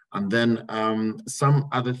environment. And then some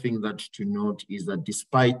other thing that to note is that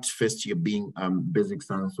despite first year being basic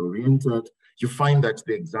science oriented, you find that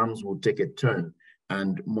the exams will take a turn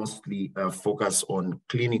and mostly focus on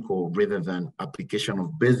clinical rather than application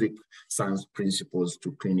of basic science principles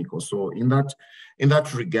to clinical. So in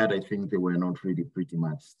that regard, I think they were not really pretty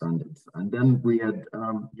much standards. And then we had,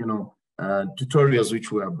 tutorials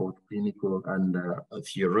which were both clinical and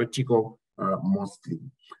theoretical mostly.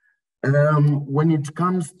 When it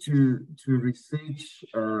comes to research,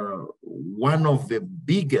 one of the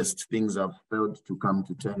biggest things I've failed to come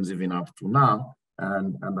to terms even up to now,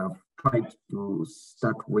 and I've tried to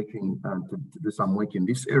start working to do some work in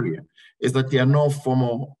this area, is that there are no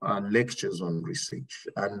formal lectures on research,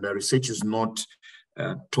 and research is not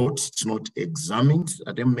taught, it's not examined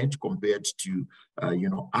at MET compared to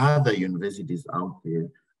other universities out there.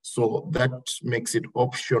 So that makes it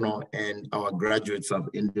optional, and our graduates have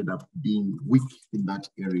ended up being weak in that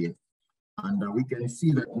area. And we can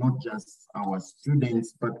see that not just our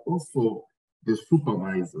students, but also the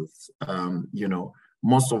supervisors,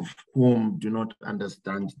 most of whom do not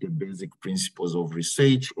understand the basic principles of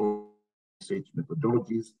research or research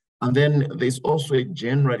methodologies. And then there's also a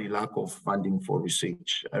generally lack of funding for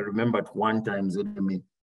research. I remember at one time ZMA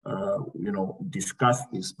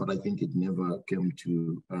discussed this, but I think it never came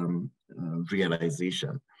to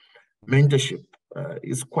realization. Mentorship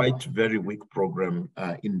is quite very weak program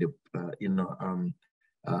in the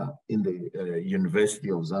University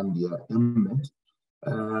of Zambia.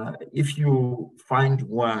 If you find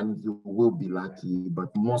one, you will be lucky, but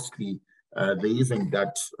mostly there isn't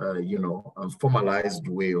that a formalized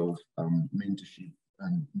way of mentorship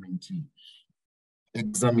and mentee.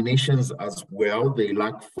 Examinations as well, they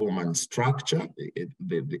lack form and structure.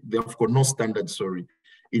 They have got no standard,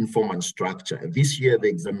 in form and structure. This year, the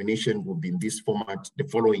examination will be in this format. The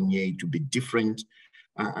following year, it will be different.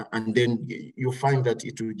 And then you find that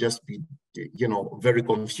it will just be, very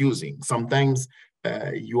confusing. Sometimes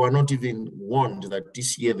you are not even warned that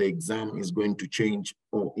this year the exam is going to change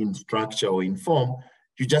or in structure or in form.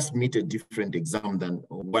 You just meet a different exam than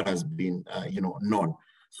what has been, known.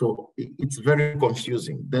 So it's very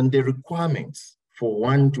confusing. Then the requirements for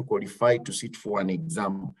one to qualify to sit for an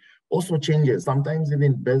exam also changes, sometimes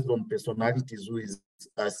even based on personalities who is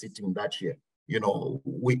sitting that year.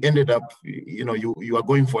 We ended up, you are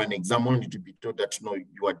going for an exam only to be told that,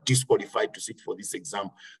 you are disqualified to sit for this exam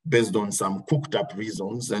based on some cooked up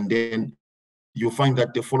reasons. And then you find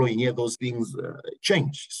that the following year, those things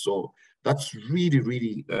change. So that's really,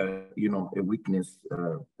 really, a weakness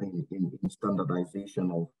in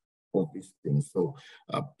standardization of these things. So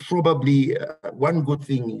probably one good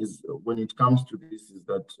thing is when it comes to this is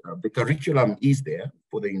that the curriculum is there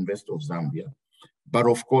for the University of Zambia. But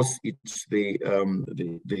of course, it's the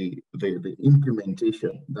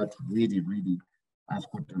implementation that really, really has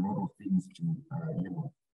got a lot of things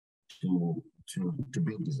to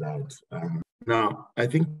be desired. Now, I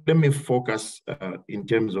think let me focus in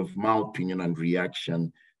terms of my opinion and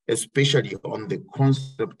reaction, especially on the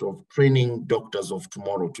concept of training doctors of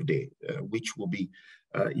tomorrow today, which will be,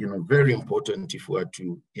 very important if we are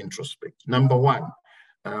to introspect. Number one,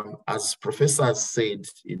 as Professor said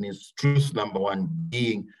in his truth, number one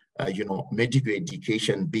being, medical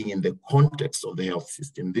education being in the context of the health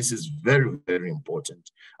system. This is very, very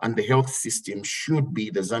important. And the health system should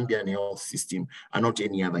be the Zambian health system and not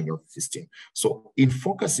any other health system. So in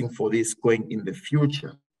focusing for this going in the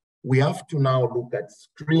future, we have to now look at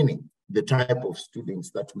screening the type of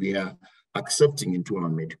students that we are accepting into our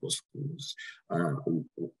medical schools.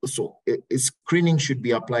 So screening should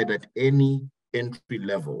be applied at any entry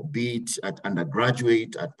level, be it at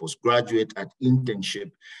undergraduate, at postgraduate, at internship.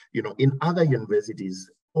 In other universities,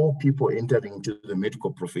 all people entering into the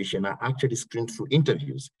medical profession are actually screened through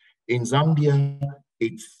interviews. In Zambia,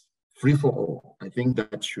 it's free for all. I think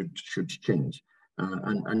that should change.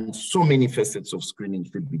 And so many facets of screening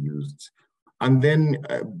should be used. And then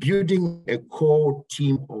building a core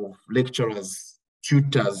team of lecturers,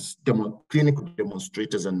 tutors, clinical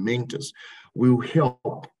demonstrators, and mentors will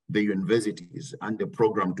help the universities and the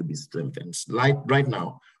program to be strengthened. Like right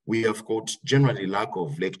now, we have got generally lack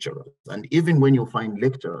of lecturers. And even when you find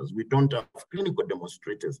lecturers, we don't have clinical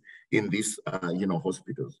demonstrators in these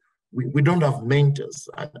hospitals. We don't have mentors.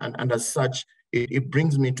 And as such, it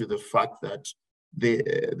brings me to the fact that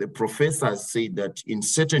the professors say that in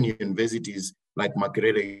certain universities like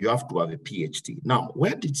Makerere, you have to have a PhD. Now,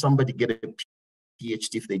 where did somebody get a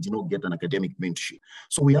PhD if they did not get an academic mentorship?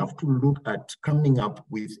 So we have to look at coming up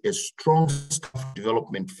with a strong staff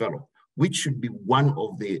development fellow, which should be one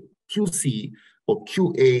of the QC or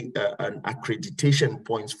QA and accreditation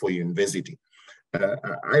points for university.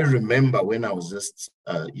 I remember when I was just,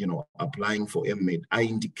 applying for MMed, I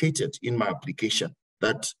indicated in my application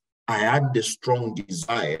that I had the strong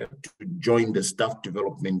desire to join the staff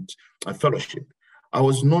development fellowship. I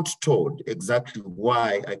was not told exactly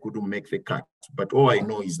why I couldn't make the cut, but all I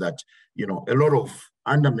know is that, a lot of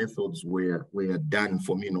under methods were done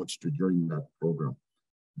for me not to join that program.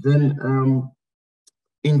 Then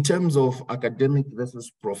in terms of academic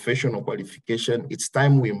versus professional qualification, it's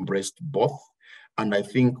time we embraced both. And I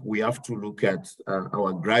think we have to look at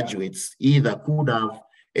our graduates either could have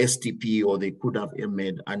STP or they could have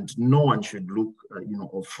MMed, and no one should look,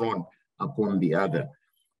 or frown upon the other.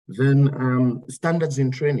 Then standards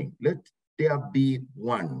in training, let there be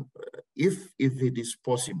one. If it is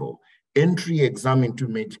possible, entry exam into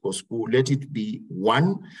medical school, let it be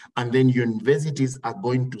one, and then universities are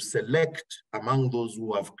going to select among those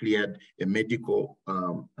who have cleared a medical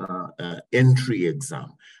entry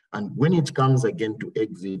exam. And when it comes again to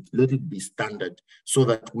exit, let it be standard so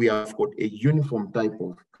that we have got a uniform type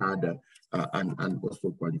of cadre and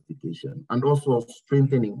also qualification, and also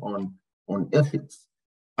strengthening on ethics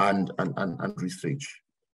and research.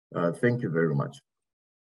 Thank you very much.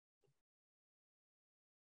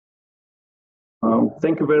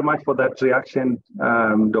 Thank you very much for that reaction,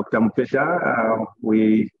 Dr. Mupesha.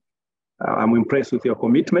 I'm impressed with your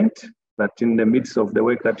commitment that in the midst of the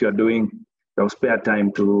work that you're doing, you'll spare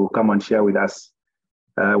time to come and share with us.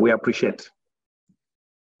 We appreciate.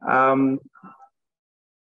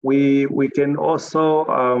 We can also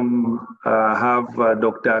have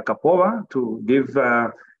Dr. Kapova to give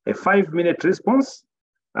a 5-minute response.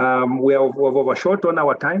 We have overshot on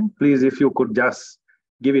our time. Please, if you could just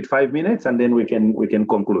give it 5 minutes and then we can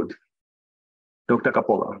conclude. Dr.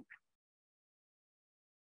 Kapova.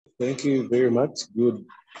 Thank you very much. Good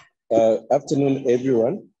afternoon,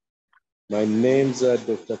 everyone. My name's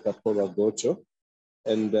Dr. Kapova Gocho.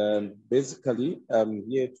 And basically, I'm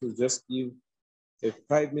here to just give a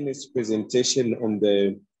 5-minute presentation on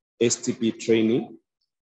the STP training.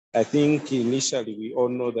 I think initially we all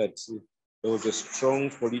know that there was a strong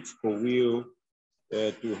political will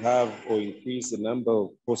to have or increase the number of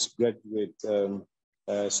postgraduate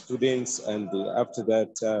students, and after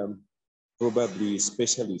that, probably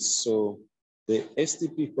specialists. So the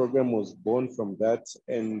STP program was born from that,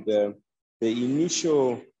 and the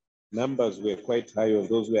initial numbers were quite high of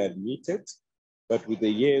those who were admitted, but with the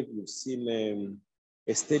years, we've seen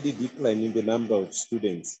a steady decline in the number of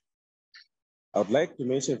students. I would like to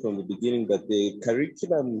mention from the beginning that the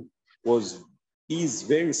curriculum is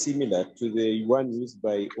very similar to the one used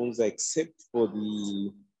by UNZA, except for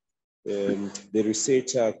the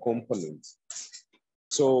researcher component.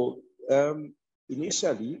 So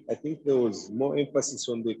initially, I think there was more emphasis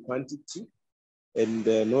on the quantity and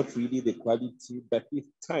not really the quality, but with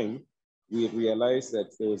time, we realized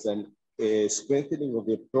that there was a strengthening of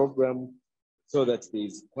the program so that there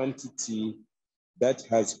is quantity that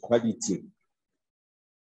has quality.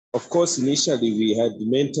 Of course, initially we had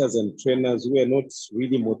mentors and trainers who were not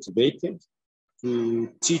really motivated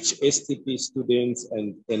to teach STP students,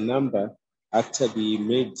 and a number actually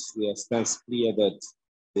made their stance clear that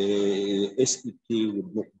the STP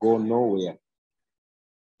would go nowhere.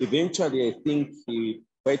 Eventually, I think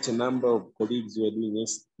quite a number of colleagues who were doing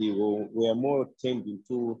STP were more turned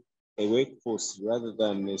into a workforce rather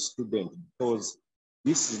than a student, because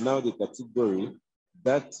this is now the category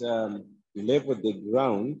that leveled the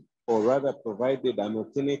ground, or rather provided an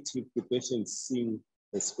alternative to patients seeing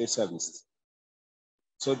a specialist.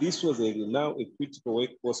 So this was now a critical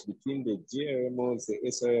workforce between the GRMOs, the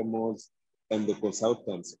SRMOs, and the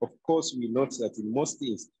consultants. Of course, we note that in most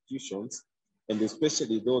institutions, and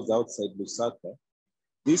especially those outside Lusaka,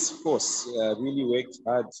 this force really worked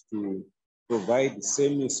hard to provide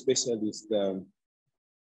semi-specialist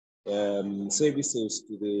services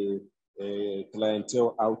to the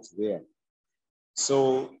clientele out there.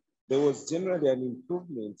 So there was generally an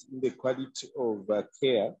improvement in the quality of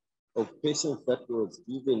care of patients that was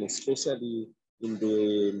given, especially in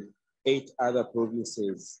the 8 other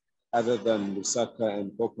provinces other than Lusaka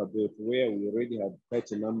and Copperbelt, where we already had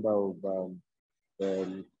quite a number of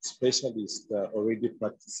specialists already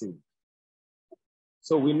practicing.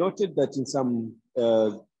 So we noted that in some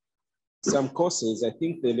courses, I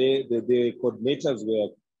think the coordinators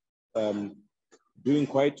were doing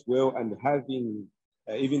quite well and having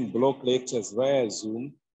even block lectures via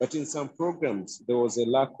Zoom, but in some programs, there was a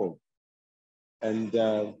lack of. And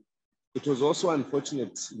it was also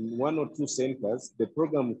unfortunate in 1 or 2 centers, the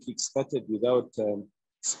program kick-started without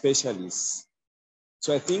specialists.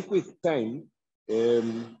 So I think with time,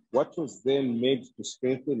 what was then made to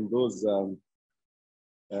strengthen those,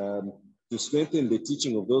 to strengthen the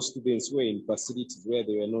teaching of those students who were in facilities where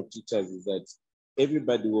there were no teachers, is that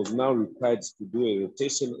everybody was now required to do a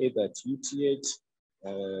rotation either at UTH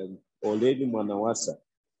or Lady Manawasa.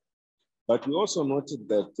 But we also noted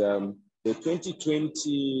that the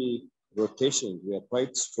 2020 rotations were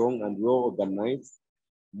quite strong and well organized,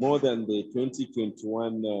 more than the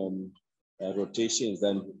 2021 rotations.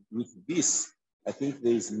 And with this, I think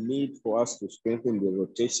there is need for us to strengthen the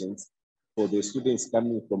rotations for the students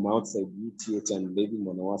coming from outside UTH and Lady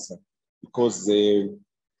Manawasa, because the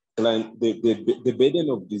burden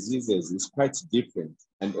of diseases is quite different.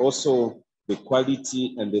 And also the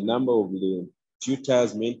quality and the number of the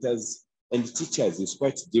tutors, mentors, and teachers is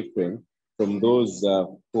quite different from those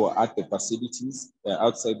who are at the facilities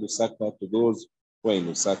outside Lusaka to those who are in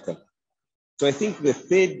Lusaka. So I think the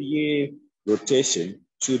 3rd year rotation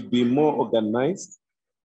should be more organized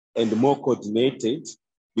and more coordinated,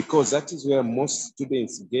 because that is where most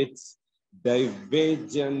students get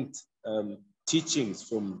divergent teachings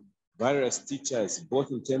from various teachers,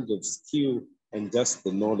 both in terms of skill and just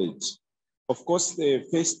the knowledge. Of course, the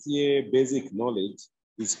 1st year basic knowledge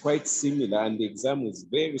is quite similar, and the exam is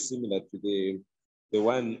very similar to the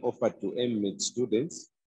one offered to M.Med students.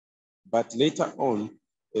 But later on,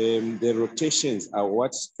 the rotations are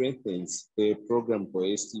what strengthens the program for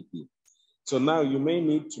STP. So now you may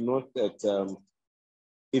need to note that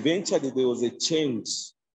eventually there was a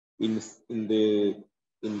change in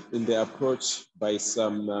the approach by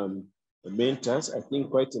some mentors. I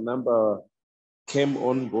think quite a number came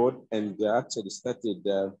on board and actually started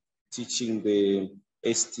teaching the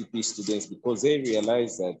STP students, because they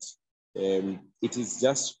realized that it is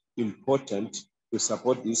just important to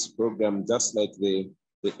support this program, just like the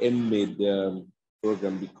M.Med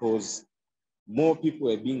program, because more people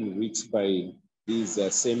are being reached by these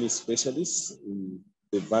semi-specialists in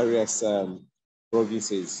the various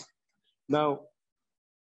provinces. Now,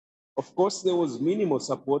 Of course, there was minimal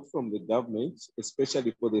support from the government,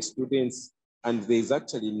 especially for the students, and there's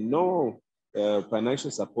actually no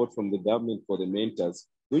financial support from the government for the mentors,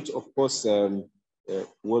 which of course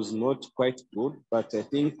was not quite good. But I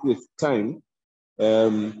think with time,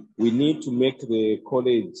 we need to make the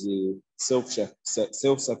college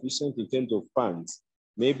self-sufficient in terms of funds.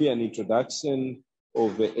 Maybe an introduction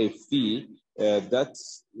of a fee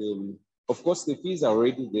of course, the fees are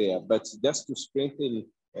already there, but just to strengthen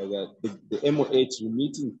the MOH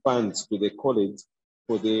remitting funds to the college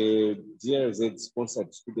for the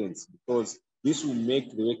GRZ-sponsored students, because this will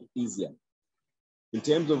make the work easier. In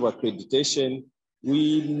terms of accreditation,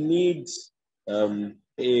 we need a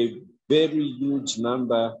very huge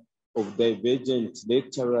number of divergent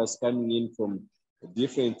lecturers coming in from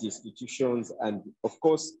different institutions, and of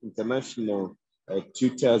course, international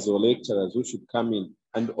tutors or lecturers who should come in.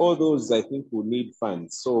 And all those, I think, will need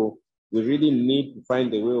funds. So we really need to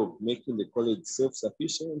find a way of making the college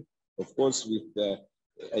self-sufficient, of course, with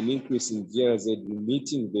an increase in GRZ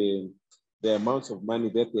meeting the amounts of money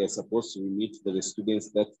that they are supposed to remit to the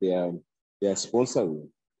students that they are sponsoring.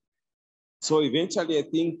 So eventually, I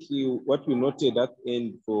think what we noted at the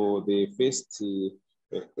end for the first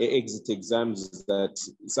exit exams is that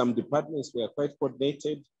some departments were quite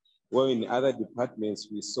coordinated, while in other departments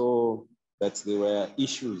we saw that there were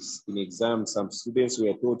issues in exams. Some students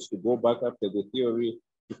were told to go back after the theory,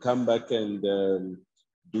 to come back and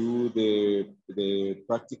do the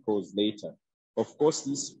practicals later. Of course,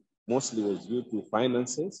 this mostly was due to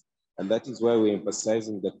finances, and that is why we're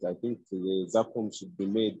emphasizing that I think the ZAPOM should be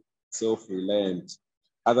made self-reliant.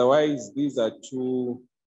 Otherwise, these are two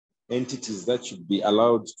entities that should be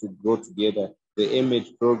allowed to grow together, the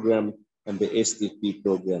MH program and the STP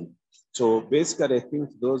program. So basically, I think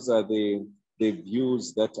those are the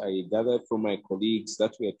views that I gathered from my colleagues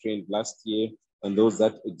that were trained last year and those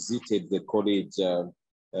that exited the college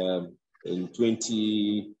in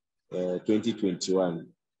 2021.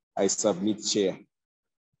 I submit, Chair.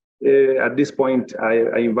 At this point,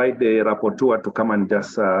 I invite the rapporteur to come and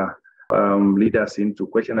just lead us into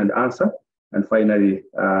question and answer, and finally,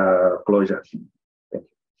 closure. Thank you.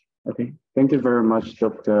 Okay, thank you very much,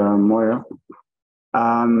 Dr. Moyo.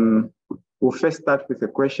 We'll first start with the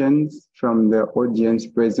questions from the audience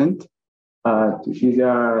present.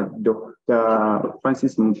 Either Dr.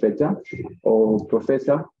 Francis Mufeta or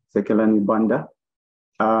Professor Sekelani Banda.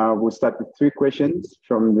 We'll start with 3 questions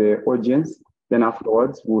from the audience. Then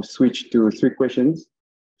afterwards, we'll switch to 3 questions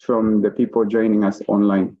from the people joining us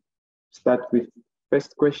online. Start with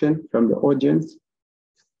first question from the audience.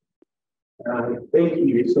 Thank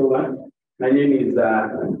you so much. My name is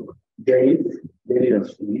Dennis.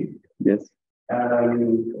 Yes.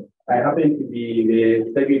 I happen to be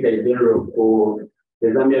the Secretary General for the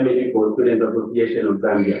Zambia Medical Students Association of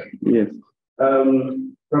Zambia. Yes.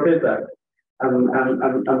 Professor,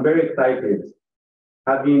 I'm very excited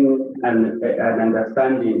having an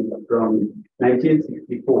understanding from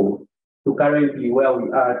 1964 to currently where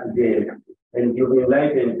we are today, and you've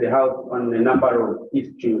enlightened the House on a number of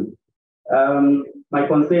issues. My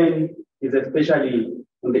concern is especially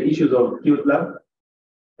on the issues of skills lab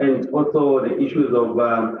and also the issues of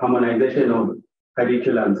harmonization of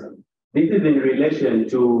curriculums. This is in relation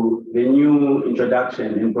to the new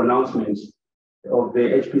introduction and pronouncements of the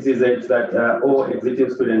HPCZs that all exiting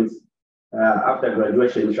students after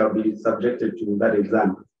graduation shall be subjected to that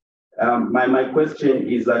exam. My question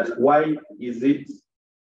is that why is it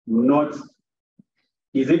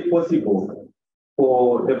possible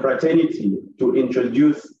for the fraternity to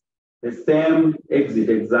introduce the same exit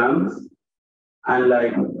exams and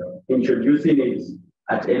like introducing it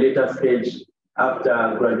at a later stage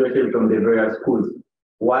after graduation from the various schools?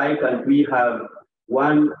 Why can't we have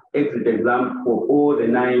one exit exam for all the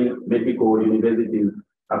 9 medical universities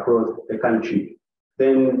across the country?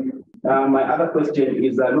 Then my other question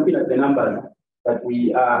is looking at the numbers that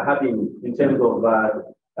we are having in terms of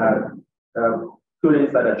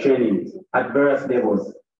students that are training at various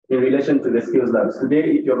levels in relation to the skills labs.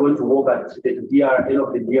 Today, if you're going to walk at the end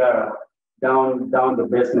of the DR down the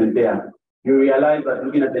basement there, you realize that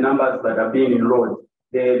looking at the numbers that are being enrolled,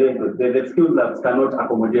 the skills labs cannot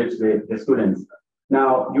accommodate the students.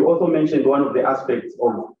 Now, you also mentioned one of the aspects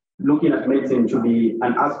of looking at medicine to be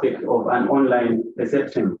an aspect of an online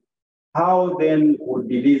perception. How then would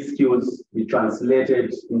these skills be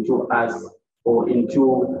translated into us or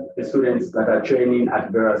into the students that are training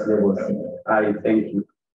at various levels? I thank you.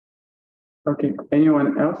 Okay,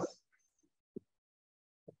 anyone else?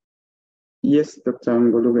 Yes, Dr.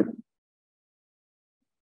 Ngolube.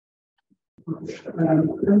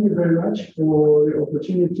 Thank you very much for the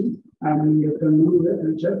opportunity. You can move it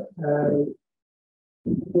and check.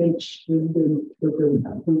 Page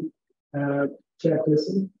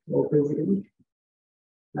chairperson or president.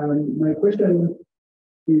 My question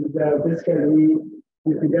is basically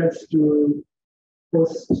with regards to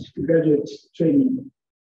postgraduate training.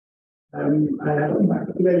 I have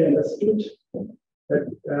clearly understood that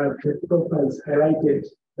the Prof has highlighted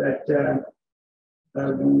that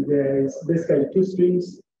there is basically two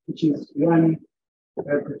streams, which is one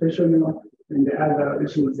professional and the other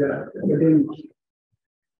which is academic.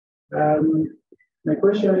 My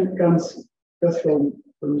question comes just from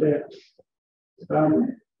there.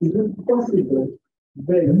 Is it possible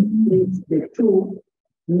then if the two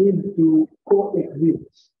need to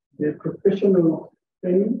coexist, the professional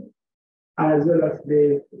training as well as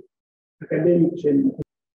the academic training?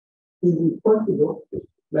 Is it possible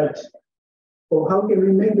that, or how can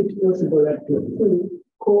we make it possible that the two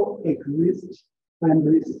coexist and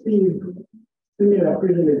receive similar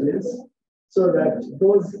privileges so that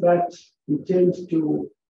those that intend to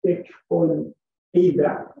take on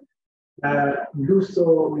either do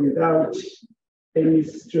so without any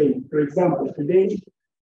strain? For example, today,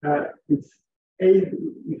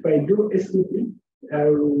 if I do SCP, I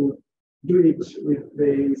will do it with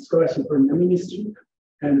the scholarship from the ministry,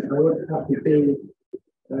 and I won't have to pay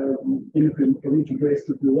anything for me to do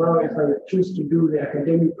SCP. While if I choose to do the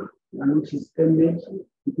academic, which is 10 days,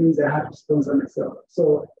 it means I have to sponsor myself.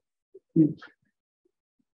 So it's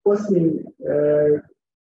forcing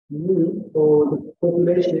me or the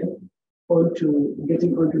population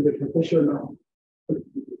getting onto the professional,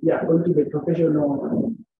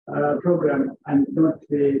 program and not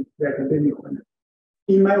the academic one.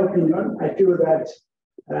 In my opinion, I feel that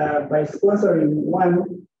by sponsoring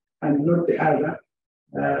one and not the other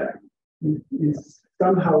is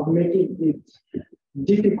somehow making it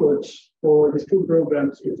difficult for the two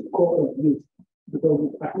programs to coexist,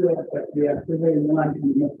 because I feel that they are favoring one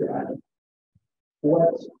and not the other.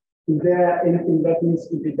 Is there anything that needs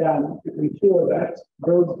to be done to ensure that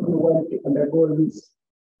those who want to undergo this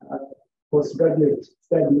postgraduate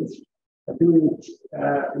studies do it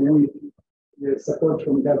with the support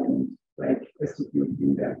from government, like SCP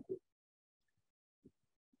in that?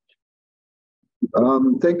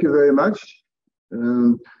 Thank you very much.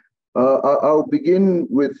 I'll begin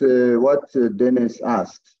with what Dennis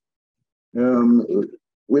asked.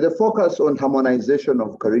 With a focus on harmonization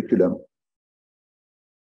of curriculum,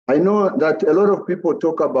 I know that a lot of people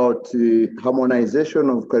talk about harmonization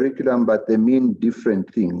of curriculum, but they mean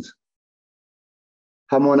different things.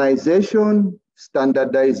 Harmonization,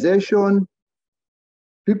 standardization,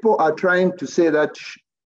 people are trying to say that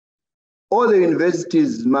all the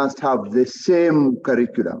universities must have the same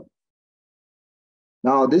curriculum.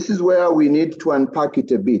 Now, this is where we need to unpack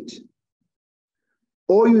it a bit.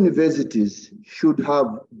 All universities should have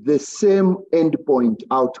the same endpoint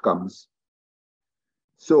outcomes.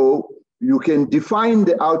 So you can define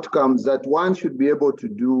the outcomes that one should be able to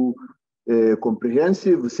do a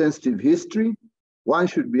comprehensive sensitive history, one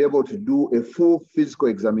should be able to do a full physical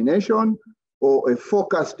examination or a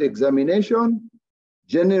focused examination,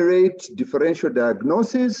 generate differential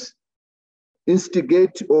diagnosis,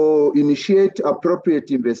 instigate or initiate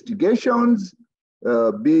appropriate investigations,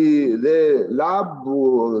 be the lab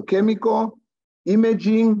or chemical,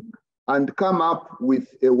 imaging, and come up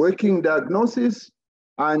with a working diagnosis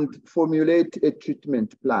and formulate a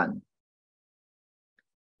treatment plan.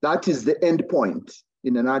 That is the end point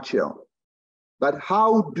in a nutshell. But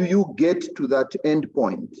how do you get to that end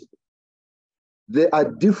point? There are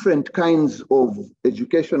different kinds of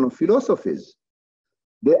educational philosophies.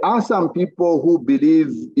 There are some people who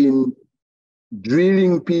believe in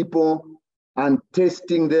drilling people and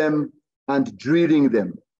testing them and drilling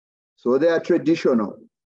them. So they are traditional.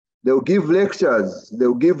 They'll give lectures,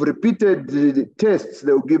 they'll give repeated tests,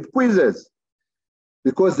 they'll give quizzes,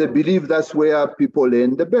 because they believe that's where people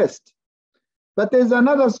learn the best. But there's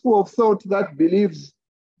another school of thought that believes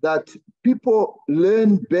that people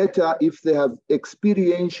learn better if they have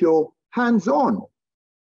experiential hands-on.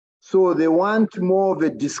 So they want more of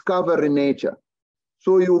a discovery nature.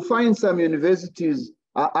 So you'll find some universities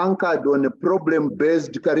are anchored on a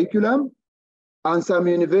problem-based curriculum, and some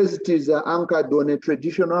universities are anchored on a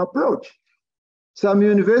traditional approach. Some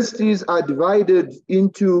universities are divided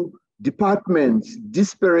into departments,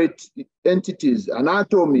 disparate entities,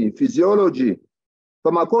 anatomy, physiology,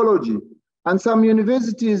 pharmacology, and some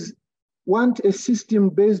universities want a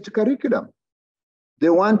system-based curriculum. They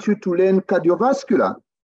want you to learn cardiovascular.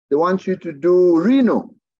 They want you to do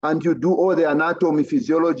renal. and you do all the anatomy,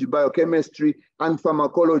 physiology, biochemistry, and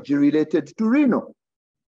pharmacology related to renal.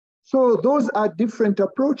 So those are different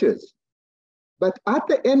approaches. But at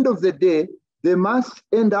the end of the day, they must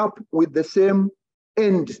end up with the same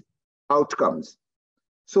end outcomes.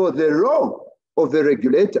 So the role of the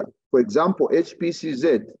regulator, for example,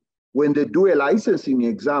 HPCZ, when they do a licensing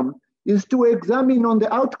exam, is to examine on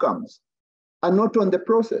the outcomes and not on the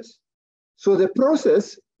process. So the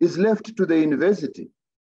process is left to the university,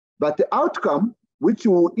 but the outcome, which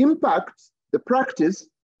will impact the practice,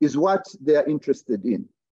 is what they're interested in.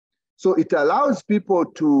 So it allows people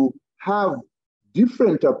to have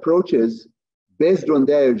different approaches based on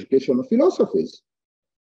their educational philosophies.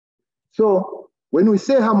 So when we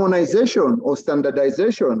say harmonization or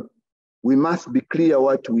standardization, we must be clear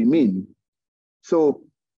what we mean. So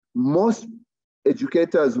most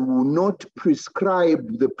educators will not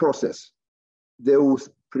prescribe the process. They will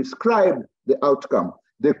prescribe the outcome,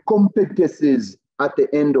 the competencies at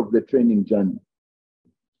the end of the training journey.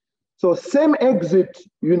 So same exit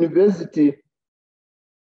university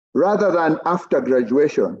rather than after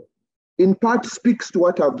graduation, in part speaks to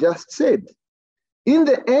what I've just said. In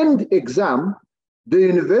the end exam, the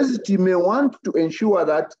university may want to ensure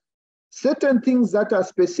that certain things that are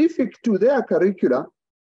specific to their curricula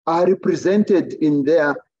are represented in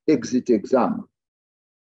their exit exam.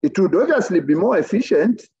 It would obviously be more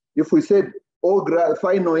efficient if we said all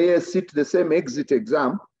final years sit the same exit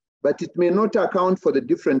exam, but it may not account for the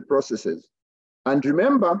different processes. And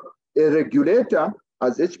remember, a regulator,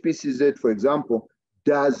 as HPCZ, for example,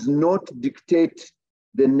 does not dictate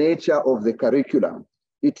the nature of the curriculum.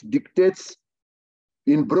 It dictates,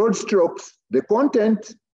 in broad strokes, the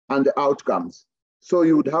content and the outcomes. So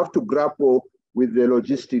you would have to grapple with the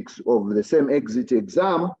logistics of the same exit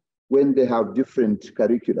exam when they have different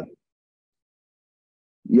curricula.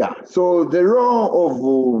 Yeah, so the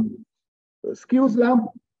role of skills lab,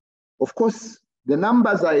 of course, the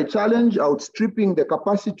numbers are a challenge, outstripping the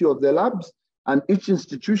capacity of the labs, and each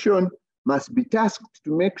institution must be tasked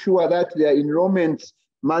to make sure that their enrollments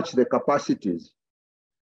match the capacities.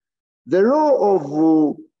 The role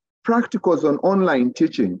of practicals on online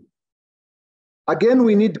teaching, again,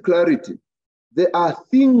 we need clarity. There are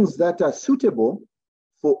things that are suitable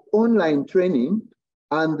for online training,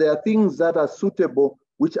 and there are things that are suitable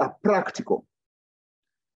which are practical.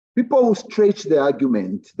 People will stretch the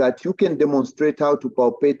argument that you can demonstrate how to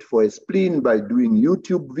palpate for a spleen by doing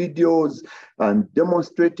YouTube videos and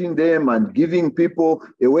demonstrating them and giving people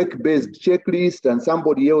a work-based checklist and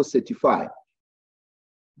somebody else certify.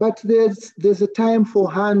 But there's a time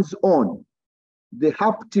for hands-on. The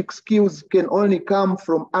haptic skills can only come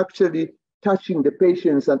from actually touching the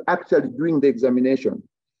patients and actually doing the examination.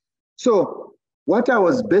 So what I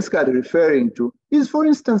was basically referring to is, for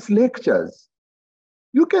instance, lectures.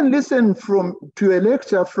 You can listen to a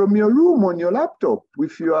lecture from your room on your laptop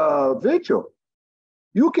if you are virtual.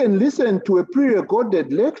 You can listen to a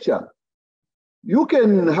pre-recorded lecture. You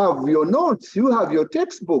can have your notes, you have your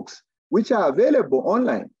textbooks, which are available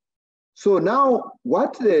online. So now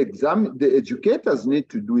what the educators need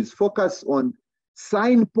to do is focus on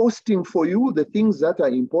signposting for you the things that are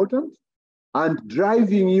important and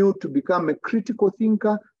driving you to become a critical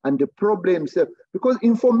thinker and a problem solver. Because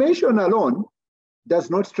information alone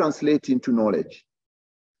does not translate into knowledge.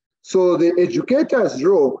 So the educator's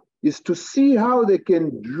role is to see how they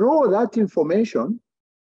can draw that information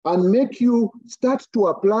and make you start to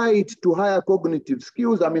apply it to higher cognitive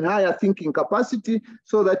skills, higher thinking capacity,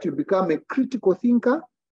 so that you become a critical thinker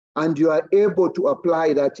and you are able to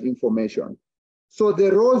apply that information. So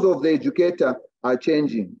the roles of the educator are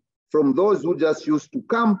changing from those who just used to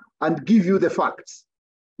come and give you the facts.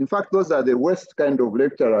 In fact, those are the worst kind of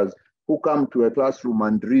lecturers who come to a classroom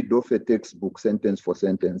and read off a textbook sentence for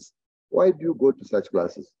sentence. Why do you go to such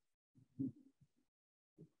classes?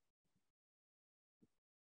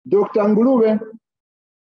 Dr. Ngulube,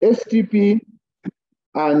 STP,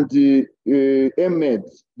 and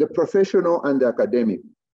MEDs, the professional and the academic.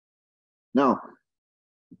 Now,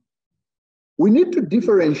 we need to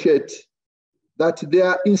differentiate that there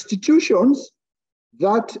are institutions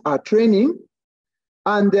that are training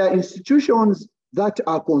and there are institutions that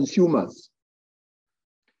are consumers.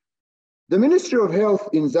 The Ministry of Health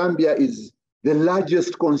in Zambia is the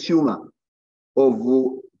largest consumer of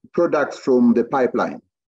products from the pipeline.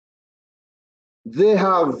 They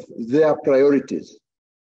have their priorities.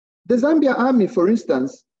 The Zambia Army, for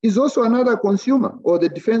instance, is also another consumer, or the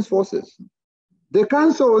Defense Forces. The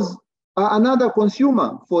councils are another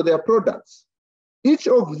consumer for their products. Each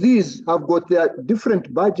of these have got their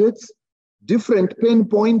different budgets, different pain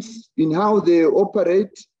points in how they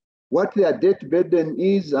operate, what their debt burden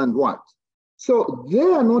is and what. So they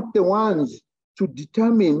are not the ones to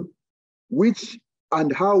determine which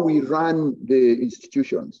and how we run the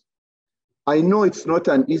institutions. I know it's not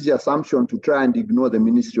an easy assumption to try and ignore the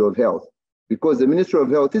Ministry of Health, because the Ministry of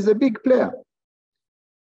Health is a big player.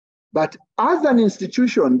 But as an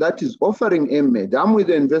institution that is offering MMed, I'm with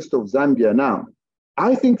the University of Zambia now.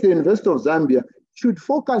 I think the University of Zambia should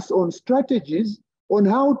focus on strategies on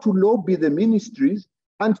how to lobby the ministries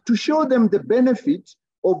and to show them the benefit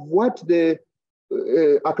of what the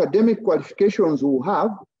academic qualifications will have,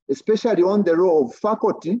 especially on the role of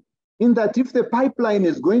faculty, in that if the pipeline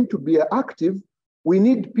is going to be active, we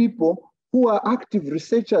need people who are active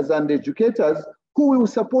researchers and educators who will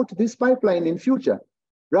support this pipeline in future,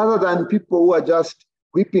 rather than people who are just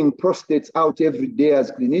whipping prostates out every day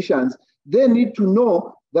as clinicians. They need to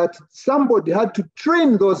know that somebody had to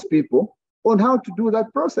train those people on how to do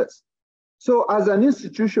that process. So as an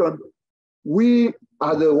institution, we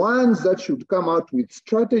are the ones that should come out with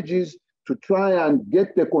strategies to try and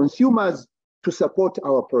get the consumers to support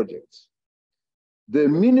our projects. The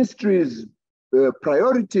ministry's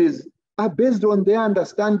priorities are based on their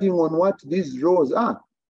understanding on what these roles are.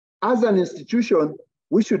 As an institution,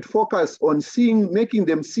 we should focus on making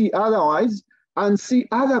them see otherwise and see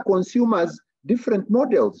other consumers different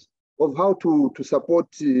models of how to support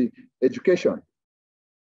education.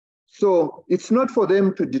 So it's not for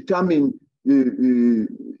them to determine to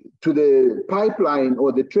the pipeline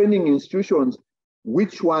or the training institutions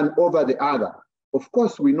which one over the other. Of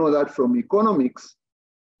course, we know that from economics,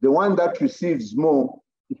 the one that receives more,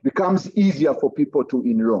 it becomes easier for people to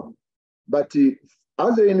enroll. But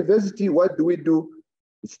as a university, what do?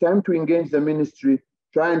 It's time to engage the ministry,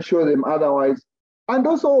 try and show them otherwise, and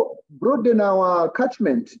also broaden our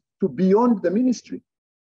catchment to beyond the ministry,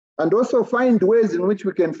 and also find ways in which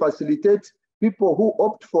we can facilitate people who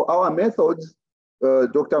opt for our methods.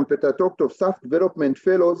 Dr. Mpeta talked of staff development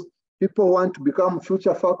fellows, people who want to become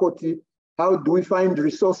future faculty. How do we find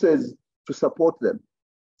resources to support them?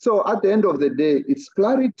 So at the end of the day, it's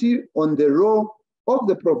clarity on the role of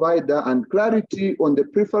the provider and clarity on the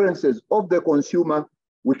preferences of the consumer.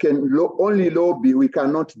 We can only lobby, we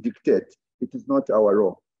cannot dictate. It is not our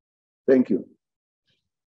role. Thank you.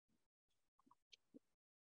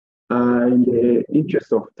 In the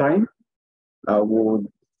interest of time, I would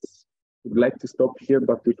like to stop here,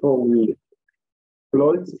 but before we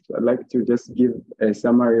close, I'd like to just give a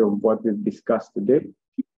summary of what we've discussed today.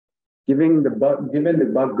 Given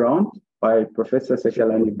the background by Professor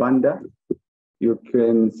Sekalani Banda, you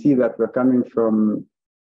can see that we're coming from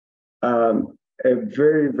a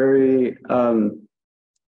very, very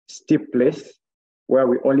steep place where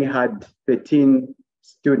we only had 13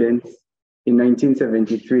 students in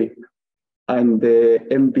 1973 and the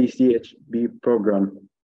MBCHB program.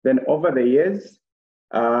 Then over the years,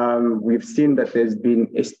 we've seen that there's been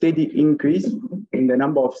a steady increase in the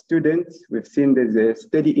number of students. We've seen there's a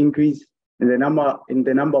steady increase in the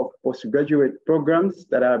number of postgraduate programs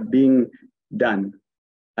that are being done.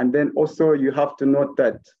 And then also you have to note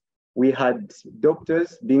that we had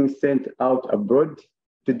doctors being sent out abroad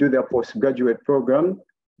to do their postgraduate program,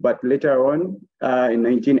 but later on in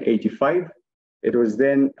 1985, it was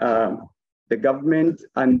then the government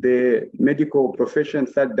and the medical profession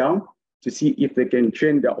sat down to see if they can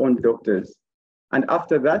train their own doctors. And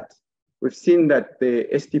after that, we've seen that the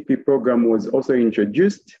STP program was also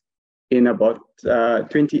introduced in about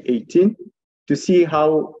 2018 to see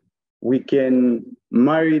how we can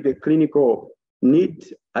marry the clinical need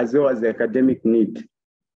as well as the academic need.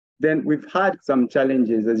 Then we've had some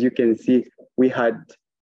challenges. As you can see, we had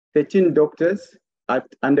 13 doctors at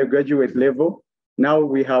undergraduate level. Now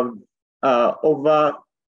we have over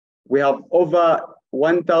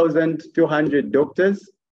 1,200 doctors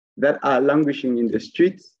that are languishing in the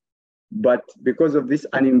streets. But because of this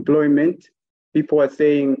unemployment, people are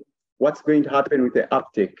saying, what's going to happen with the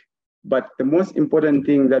uptake? But the most important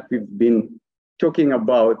thing that we've been talking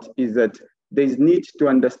about is that there's need to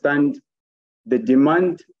understand the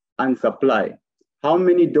demand and supply. How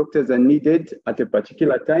many doctors are needed at a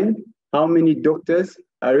particular time? How many doctors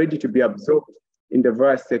are ready to be absorbed in the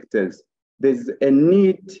various sectors? There's a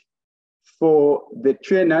need for the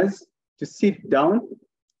trainers to sit down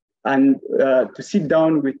and to sit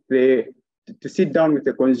down with the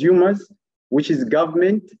consumers, which is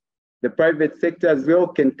government. The private sector as well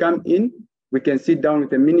can come in. We can sit down with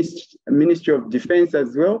the Ministry of Defense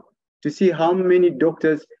as well to see how many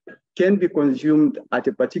doctors can be consumed at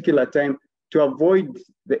a particular time to avoid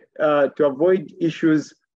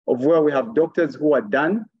issues of where we have doctors who are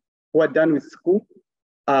done with school,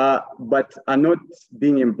 but are not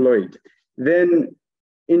being employed. Then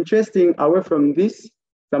interesting, away from this,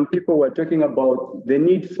 some people were talking about the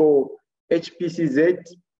need for HPCZ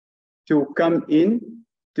to come in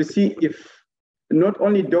to see if not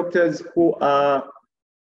only doctors who are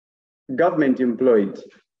government employed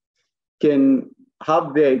can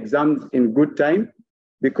have their exams in good time,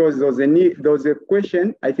 because there was a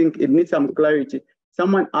question, I think it needs some clarity.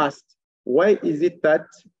 Someone asked, why is it that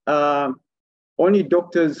only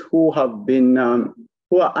doctors who have been,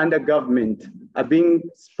 who are under government are being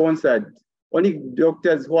sponsored? Only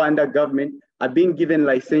doctors who are under government are being given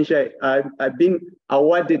licensure, are being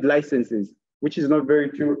awarded licenses, which is not very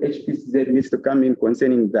true. HPCZ needs to come in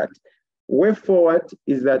concerning that. Way forward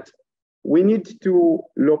is that we need to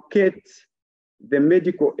locate the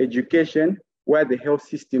medical education where the health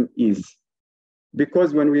system is.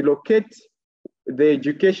 Because when we locate the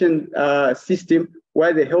education system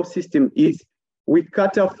where the health system is, we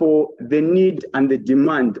cater for the need and the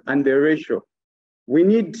demand and the ratio. We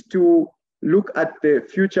need to look at the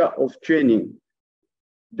future of training.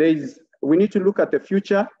 We need to look at the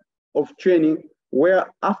future of training where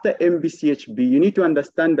after MBCHB, you need to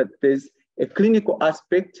understand that there's a clinical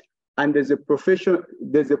aspect and there's a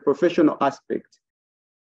professional aspect.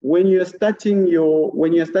 When you're starting your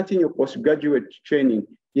postgraduate training,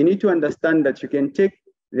 you need to understand that you can take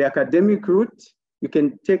the academic route, you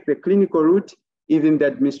can take the clinical route, even the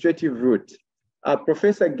administrative route. Our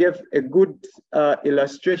professor gave a good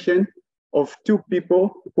illustration of two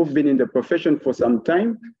people who've been in the profession for some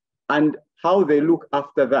time and how they look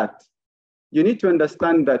after that. You need to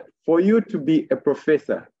understand that for you to be a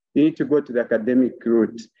professor, you need to go to the academic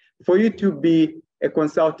route. For you to be a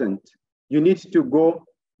consultant, you need to go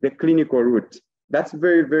the clinical route. That's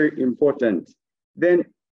very, very important. Then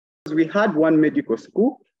we had one medical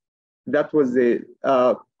school, that was the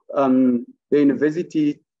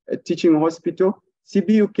university teaching hospital.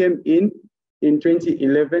 CBU came in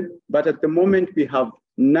 2011, but at the moment we have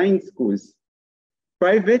 9 schools,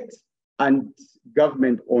 private and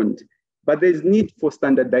government owned, but there's need for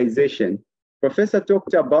standardization. Professor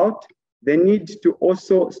talked about the need to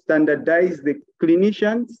also standardize the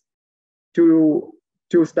clinicians, to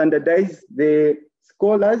standardize the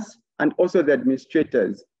scholars and also the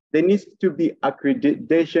administrators. There needs to be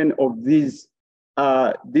accreditation of these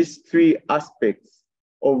 3 aspects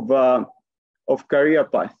of career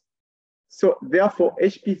path. So therefore,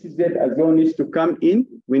 HPCZ as well needs to come in.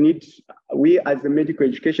 We as the medical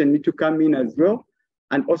education need to come in as well,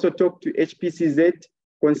 and also talk to HPCZ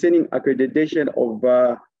concerning accreditation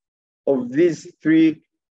of these 3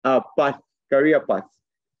 career paths.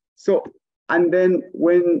 So, and then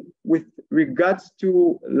with regards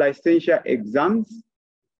to licensure exams,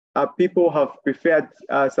 people have preferred,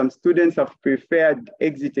 some students have preferred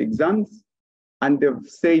exit exams, and they've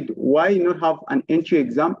said, why not have an entry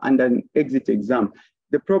exam and an exit exam?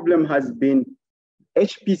 The problem has been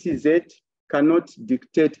HPCZ cannot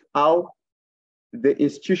dictate how the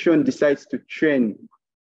institution decides to train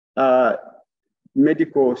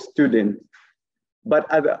medical students, but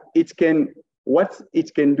what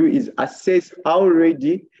it can do is assess how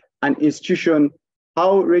ready an institution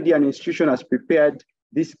has prepared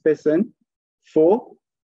this person for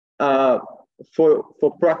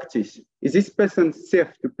practice. Is this person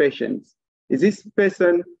safe to patients? Is this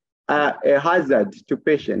person a hazard to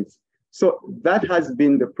patients? So that has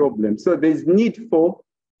been the problem. So there's need for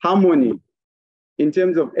harmony in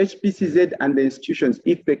terms of HPCZ and the institutions.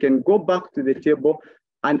 If they can go back to the table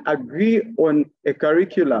and agree on a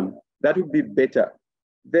curriculum, that would be better.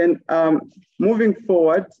 Then moving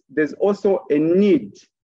forward, there's also a need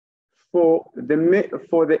for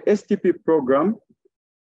the STP program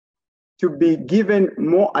to be given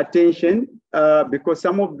more attention, because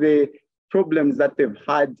some of the problems that they've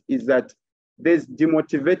had is that there's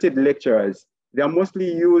demotivated lecturers. They are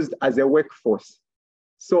mostly used as a workforce.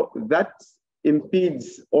 So that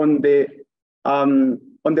impedes on the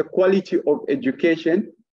quality of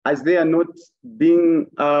education, as they are not being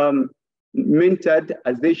mentored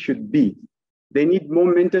as they should be. They need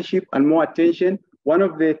more mentorship and more attention. One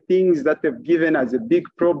of the things that they've given as a big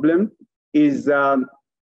problem is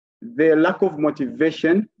the lack of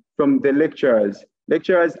motivation from the lecturers.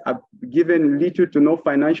 Lecturers are given little to no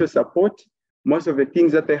financial support. Most of the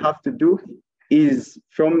things that they have to do is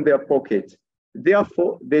from their pocket.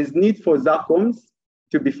 Therefore, there's need for ZACOMs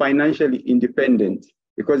to be financially independent,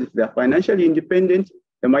 because if they're financially independent,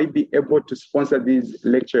 they might be able to sponsor these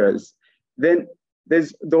lecturers. Then there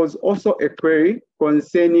was also a query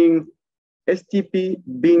concerning STP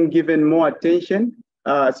being given more attention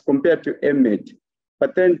as compared to MEd.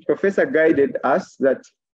 But then Professor guided us that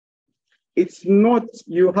it's not,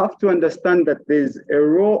 you have to understand that there's a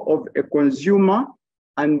role of a consumer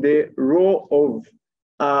and the role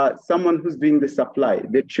of someone who's doing the supply.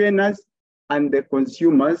 The trainers and the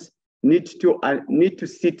consumers need to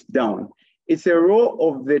sit down. It's a role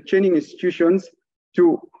of the training institutions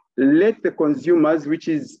to let the consumers, which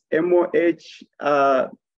is MOH,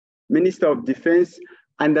 Minister of Defense,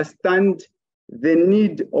 understand the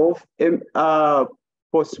need of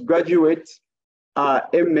postgraduate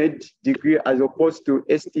MEd degree as opposed to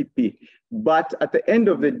STP. But at the end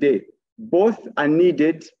of the day, both are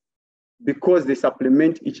needed because they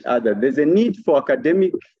supplement each other. There's a need for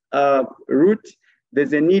academic route.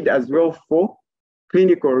 There's a need as well for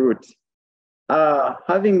clinical route.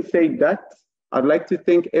 Having said that, I'd like to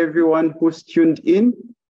thank everyone who's tuned in.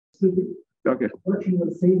 Okay. What you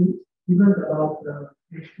were saying, even about the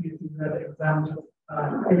HPCZ exams,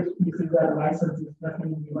 HPCZ licenses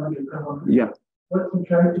definitely given to government. Yeah. What you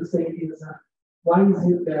trying to say is, why is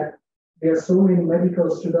it that there are so many medical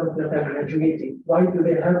students that are graduating? Why do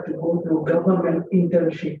they have to go through government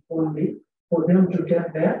internship only for them to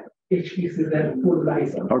get their HPCZ full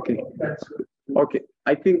license? Okay. That's good. Okay.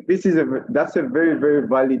 I think that's a very, very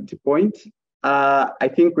valid point. I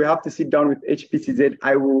think we have to sit down with HPCZ.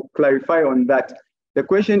 I will clarify on that. The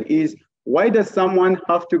question is, why does someone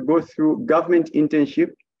have to go through government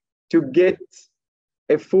internship to get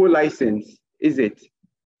a full license? Is it?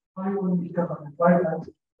 Why only government? Why not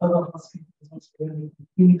other hospitals?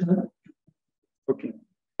 Okay.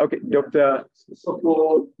 Okay, Doctor. So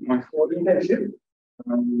for internship,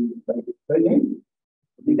 training,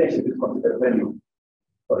 internship is considered training.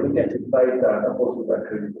 For internship sites are supposed to be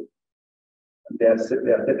accredited. There are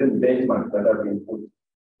certain benchmarks that have been put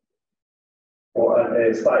for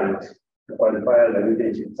a site to qualify as an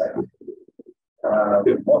internship site.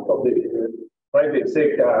 Most of the private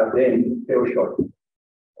sector then fell short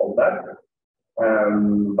of that.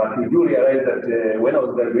 But we do realize that when I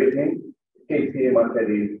was graduating, KCM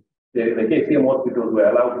actually, the KCM hospitals were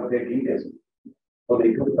allowed to take interns. So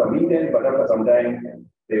they took some interns, but after some time,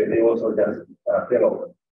 they also just fell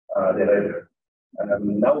off the radar.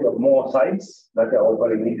 Now we have more sites that are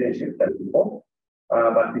offering internships than before,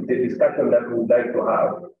 but it's a discussion that we would like to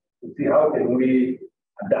have to see how can we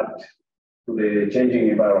adapt to the changing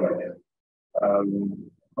environment.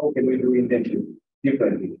 How can we do internship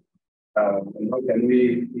differently? And how can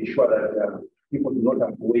we ensure that people do not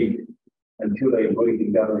have to wait until they're employed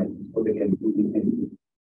in government before they can do internship?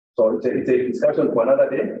 So it's a discussion for another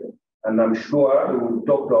day, and I'm sure we will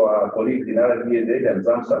talk to our colleagues in RDZ and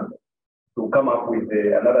Zambia to come up with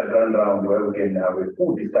another grand round where we can have a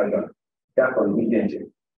full discussion just on internship.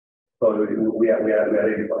 So we are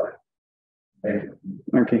ready for that. Thank you.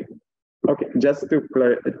 Okay. Okay. Just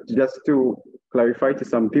to clarify to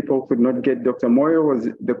some people who could not get Dr.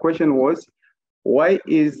 Moyo, the question was, why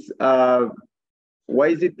is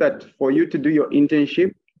it that for you to do your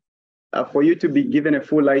internship, for you to be given a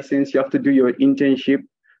full license, you have to do your internship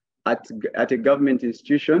at a government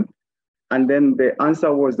institution? And then the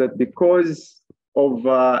answer was that because of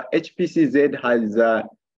HPCZ has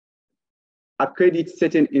accredited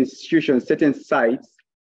certain institutions, certain sites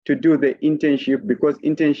to do the internship, because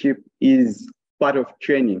internship is part of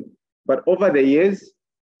training. But over the years,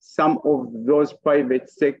 some of those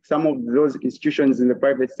institutions in the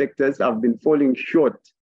private sectors have been falling short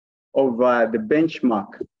of the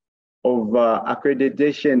benchmark of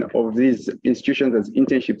accreditation of these institutions as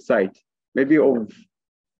internship sites. Maybe of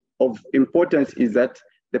importance is that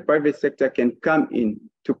the private sector can come in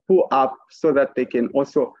to pull up so that they can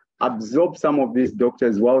also absorb some of these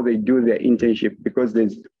doctors while they do their internship, because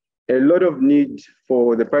there's a lot of need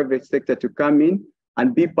for the private sector to come in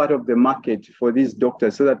and be part of the market for these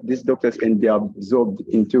doctors so that these doctors can be absorbed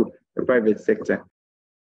into the private sector.